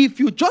 If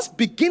you just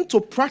begin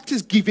to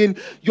practice giving,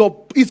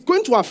 it's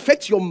going to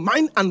affect your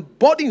mind and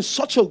body in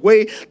such a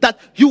way that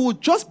you will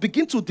just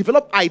begin to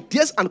develop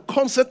ideas and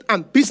concepts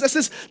and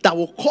businesses that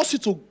will cause you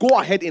to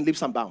go ahead in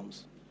leaps and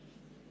bounds.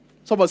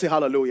 Someone say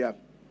hallelujah.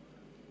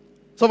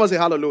 Someone say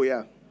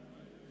hallelujah.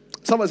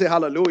 Someone say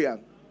hallelujah.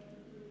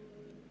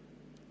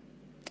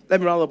 Let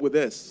me round up with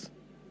this.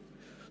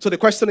 So the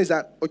question is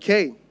that,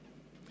 okay,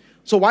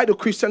 so why do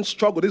Christians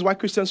struggle? This is why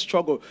Christians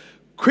struggle.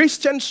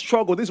 Christians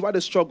struggle. This is why they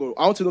struggle.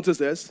 I want to notice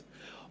this.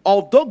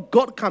 Although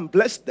God can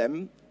bless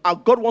them,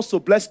 and God wants to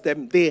bless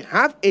them, they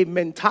have a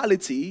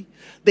mentality.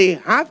 They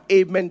have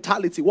a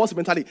mentality. What's the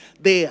mentality?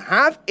 They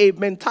have a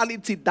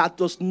mentality that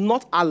does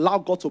not allow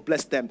God to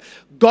bless them.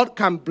 God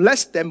can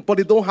bless them, but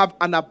they don't have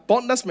an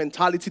abundance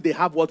mentality. They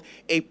have what?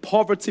 A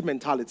poverty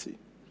mentality.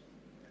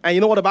 And you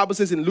know what the Bible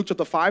says in Luke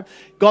chapter 5?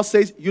 God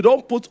says, you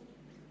don't put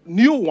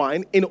new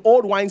wine in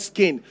old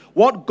wineskin.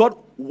 What God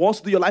wants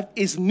to do in your life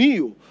is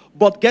new.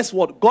 But guess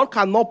what? God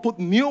cannot put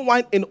new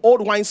wine in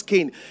old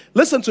wineskin.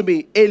 Listen to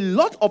me. A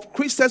lot of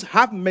Christians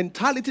have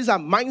mentalities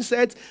and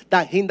mindsets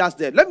that hinders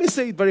them. Let me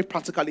say it very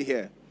practically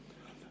here.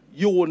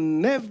 You will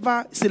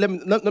never,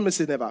 let me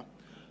say never.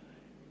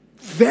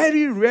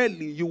 Very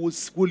rarely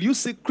will you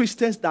see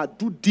Christians that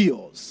do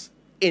deals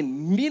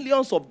in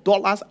millions of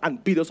dollars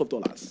and billions of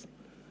dollars.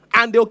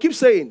 And they'll keep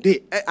saying,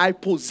 I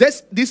possess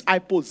this, I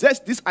possess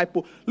this,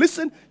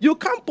 Listen, you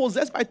can't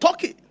possess by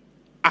talking.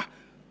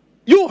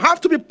 You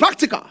have to be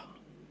practical.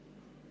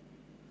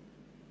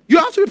 You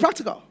have to be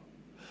practical.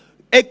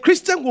 A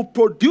Christian will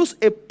produce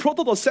a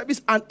product or service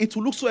and it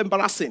will look so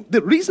embarrassing.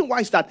 The reason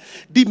why is that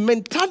the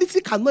mentality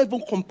cannot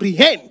even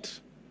comprehend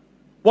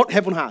what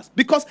heaven has.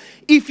 Because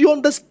if you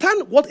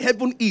understand what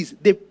heaven is,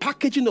 the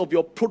packaging of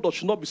your product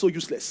should not be so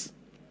useless.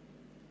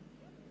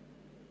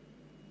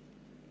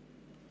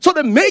 So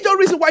the major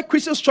reason why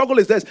Christians struggle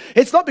is this.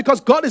 It's not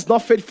because God is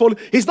not faithful.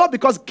 It's not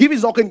because giving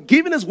is working.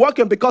 Giving is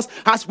working because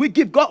as we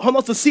give, God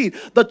honors the seed.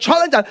 The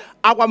challenge that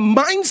our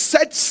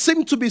mindsets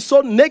seem to be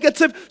so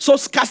negative, so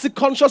scarcity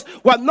conscious,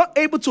 we're not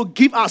able to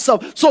give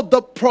ourselves. So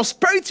the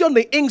prosperity on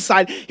the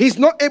inside is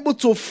not able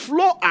to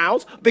flow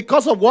out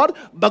because of what?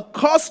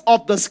 Because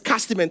of the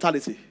scarcity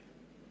mentality.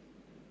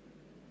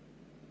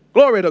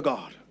 Glory to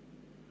God.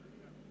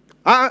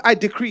 I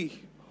decree.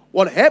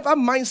 Whatever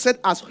mindset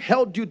has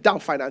held you down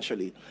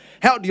financially,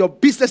 held your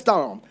business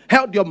down,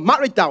 held your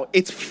marriage down,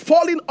 it's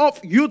falling off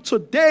you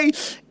today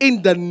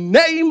in the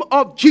name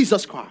of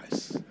Jesus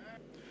Christ.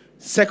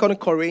 2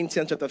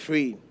 Corinthians chapter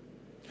 3.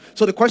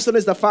 So the question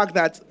is the fact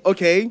that,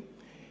 okay,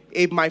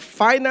 if my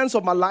finance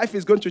of my life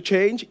is going to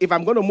change, if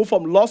I'm going to move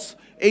from loss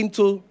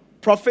into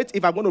profit,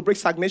 if I'm going to break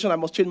stagnation, I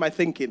must change my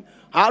thinking.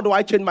 How do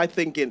I change my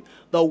thinking?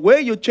 The way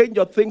you change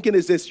your thinking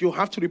is this. You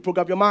have to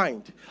reprogram your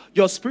mind.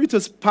 Your spirit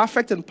is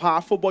perfect and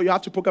powerful, but you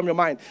have to program your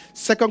mind.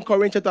 2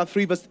 Corinthians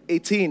 3 verse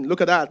 18. Look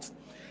at that.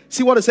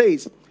 See what it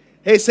says.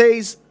 It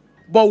says,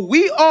 but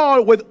we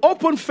all with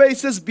open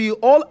faces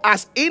behold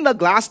as in a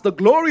glass the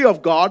glory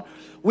of God.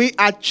 We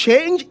are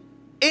changed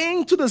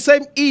into the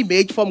same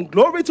image from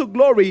glory to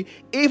glory,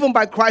 even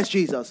by Christ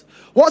Jesus.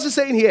 What's he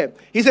saying here?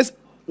 He says,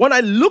 when I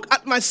look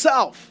at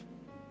myself,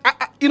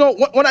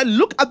 when I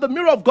look at the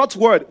mirror of God's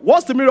word,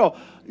 what's the mirror?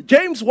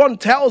 James 1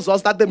 tells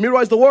us that the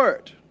mirror is the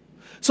word.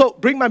 So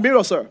bring my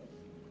mirror, sir.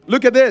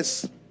 Look at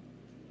this.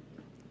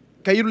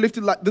 Can you lift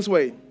it like this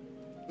way?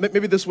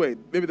 Maybe this way.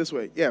 Maybe this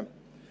way. Yeah.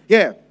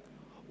 Yeah.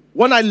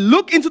 When I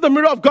look into the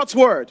mirror of God's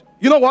word,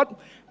 you know what?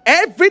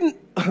 Every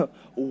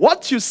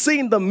what you see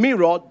in the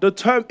mirror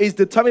is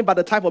determined by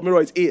the type of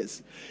mirror it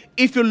is.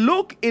 If you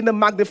look in the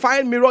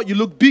magnifying mirror, you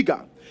look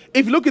bigger.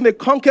 If you look in the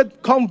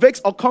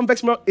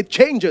convex mirror, it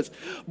changes.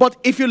 But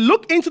if you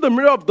look into the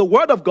mirror of the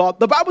Word of God,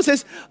 the Bible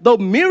says the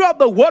mirror of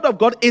the Word of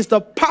God is the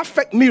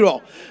perfect mirror.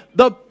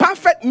 The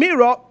perfect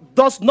mirror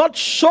does not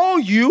show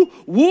you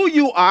who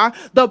you are.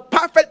 The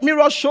perfect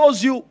mirror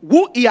shows you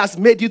who He has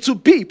made you to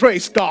be.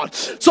 Praise God.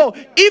 So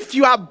if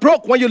you are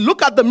broke, when you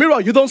look at the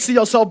mirror, you don't see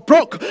yourself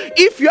broke.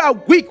 If you are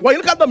weak, when you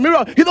look at the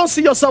mirror, you don't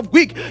see yourself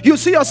weak. You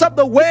see yourself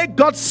the way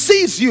God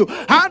sees you.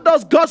 How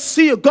does God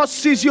see you? God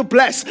sees you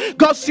blessed.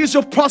 God sees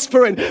you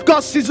prospering. God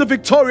sees you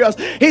victorious.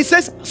 He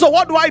says, so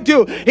what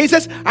do? He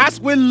says,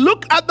 as we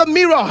look at the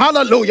mirror,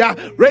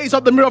 hallelujah, raise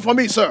up the mirror for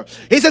me, sir.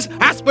 He says,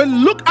 as we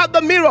look at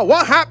the mirror,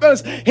 what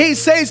happens? He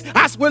says,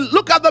 as we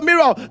look at the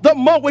mirror, the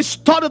more we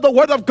study the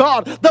Word of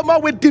God, the more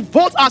we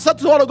devote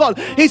ourselves to the Word of God.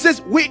 He says,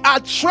 we are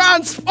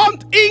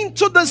transformed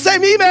into the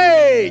same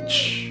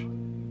image.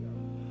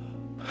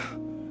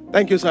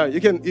 Thank you, sir. You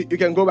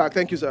can go back.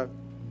 Thank you, sir.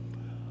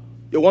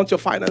 You want your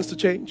finance to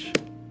change?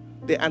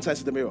 The answer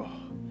is the mirror.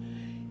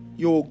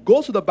 You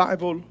go to the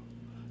Bible.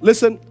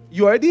 Listen,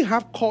 you already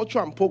have culture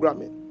and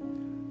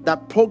programming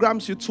that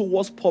programs you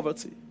towards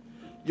poverty.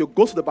 You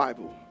go to the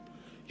Bible.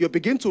 You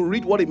begin to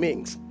read what it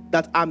means.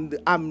 That I'm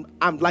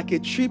like a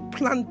tree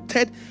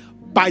planted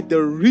by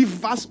the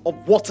rivers of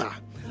water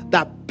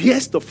that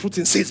bears the fruit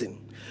in season.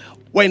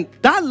 When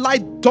that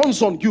light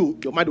dawns on you,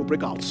 your mind will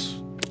break out.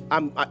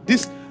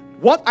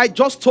 What I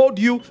just told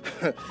you,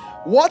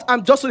 what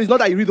I'm just saying is not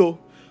that you read though.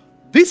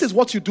 This is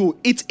what you do.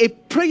 It's a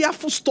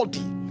prayerful study.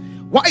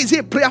 Why is it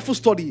a prayerful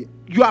study?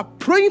 You are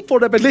praying for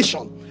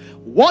revelation.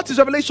 What is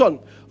revelation?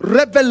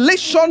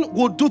 Revelation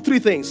will do three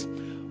things.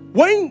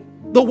 When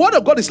the Word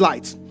of God is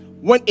light,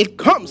 when it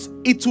comes,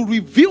 it will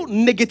reveal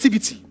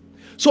negativity.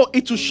 So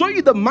it will show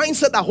you the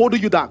mindset that holding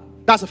you down.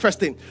 That's the first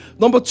thing.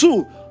 Number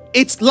two,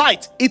 it's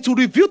light. It will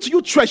reveal to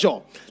you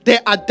treasure. There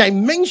are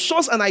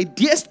dimensions and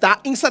ideas that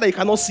are inside that you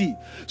cannot see.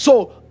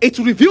 So it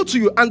will reveal to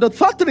you. And the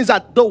third thing is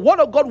that the Word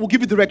of God will give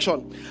you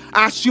direction.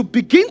 As you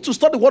begin to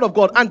study the Word of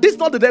God, and this is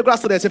not the regular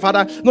study, I say,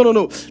 Father,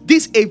 no.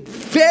 This is a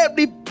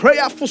very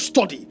prayerful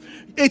study.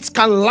 It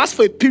can last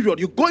for a period.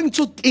 You go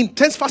into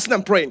intense fasting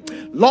and praying.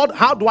 Lord,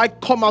 how do I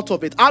come out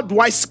of it? How do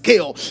I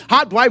scale?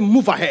 How do I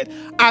move ahead?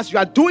 As you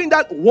are doing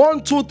that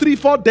 1, 2, 3,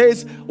 4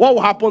 days, what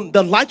will happen?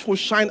 The light will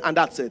shine, and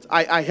that's it.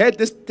 I heard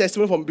this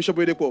testimony from Bishop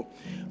Idowu.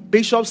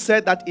 Bishop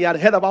said that he had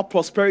heard about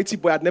prosperity,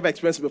 but had never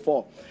experienced it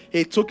before.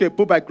 He took a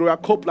book by Gloria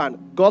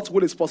Copeland, God's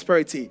Will is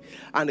Prosperity,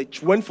 and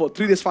it went for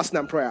 3 days fasting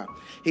and prayer.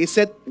 He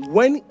said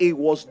when he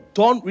was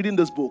done reading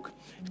this book,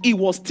 he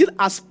was still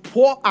as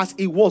poor as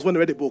he was when he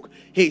read the book.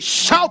 He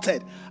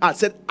shouted and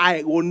said,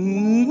 I will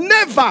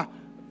never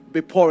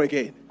be poor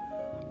again.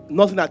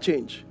 Nothing has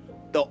changed.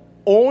 The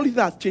only thing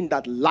that has changed,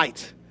 that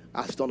light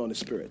has done on the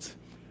spirit.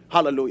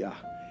 Hallelujah.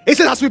 He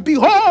said, as we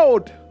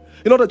behold,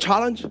 you know the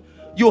challenge?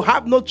 You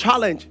have no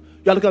challenge.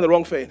 You are looking at the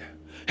wrong thing.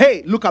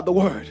 Hey, look at the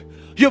Word.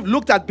 You've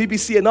looked at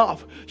BBC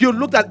enough. You've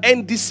looked at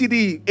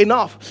NDCD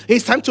enough.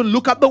 It's time to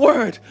look at the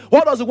Word.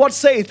 What does the Word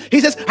say?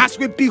 He says, as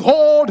we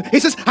behold. He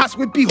says, as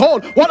we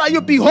behold. What are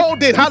you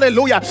beholding?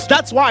 Hallelujah.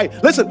 That's why,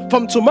 listen,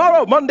 from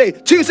tomorrow, Monday,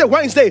 Tuesday,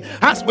 Wednesday,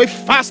 as we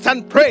fast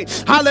and pray,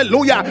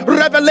 hallelujah,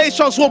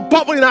 revelations will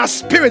bubble in our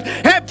spirit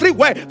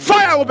everywhere.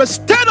 Fire will be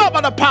stirred up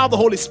by the power of the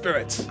Holy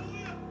Spirit.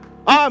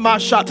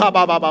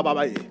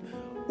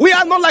 We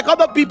are not like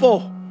other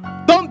people.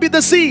 Don't be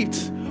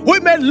deceived. We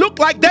may look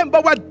like them,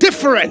 but we're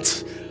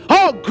different.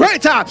 Oh,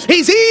 greater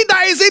is He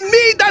that is in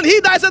me than he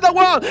that is in the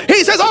world.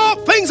 He says, all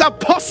things are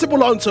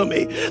possible unto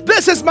me.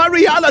 This is my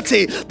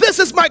reality. This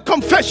is my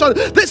confession.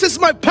 This is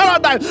my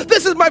paradigm.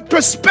 This is my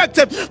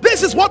perspective.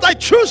 This is what I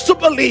choose to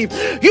believe.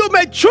 You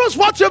may choose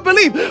what you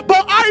believe,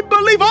 but I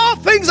believe all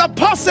things are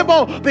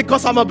possible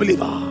because I'm a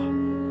believer.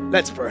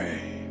 Let's pray.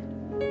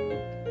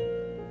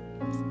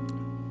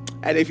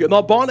 And if you're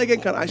not born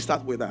again, can I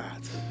start with that?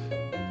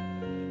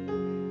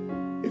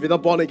 If you're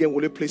not born again,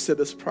 will you please say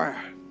this prayer?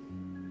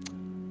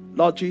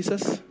 Lord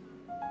Jesus,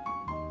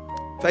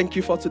 thank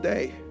you for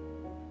today.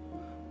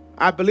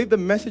 I believe the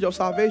message of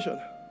salvation.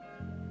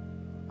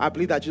 I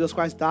believe that Jesus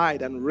Christ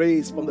died and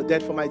raised from the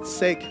dead for my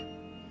sake.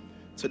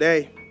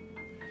 Today,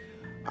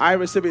 I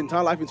receive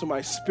eternal life into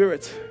my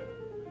spirit.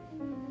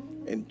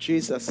 In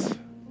Jesus'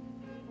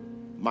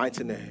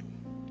 mighty name.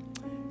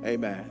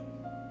 Amen.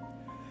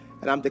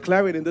 And I'm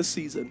declaring in this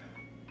season,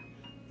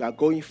 we are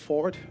going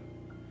forward,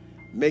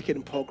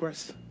 making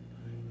progress.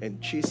 In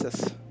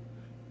Jesus'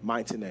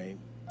 mighty name,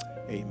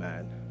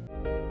 amen.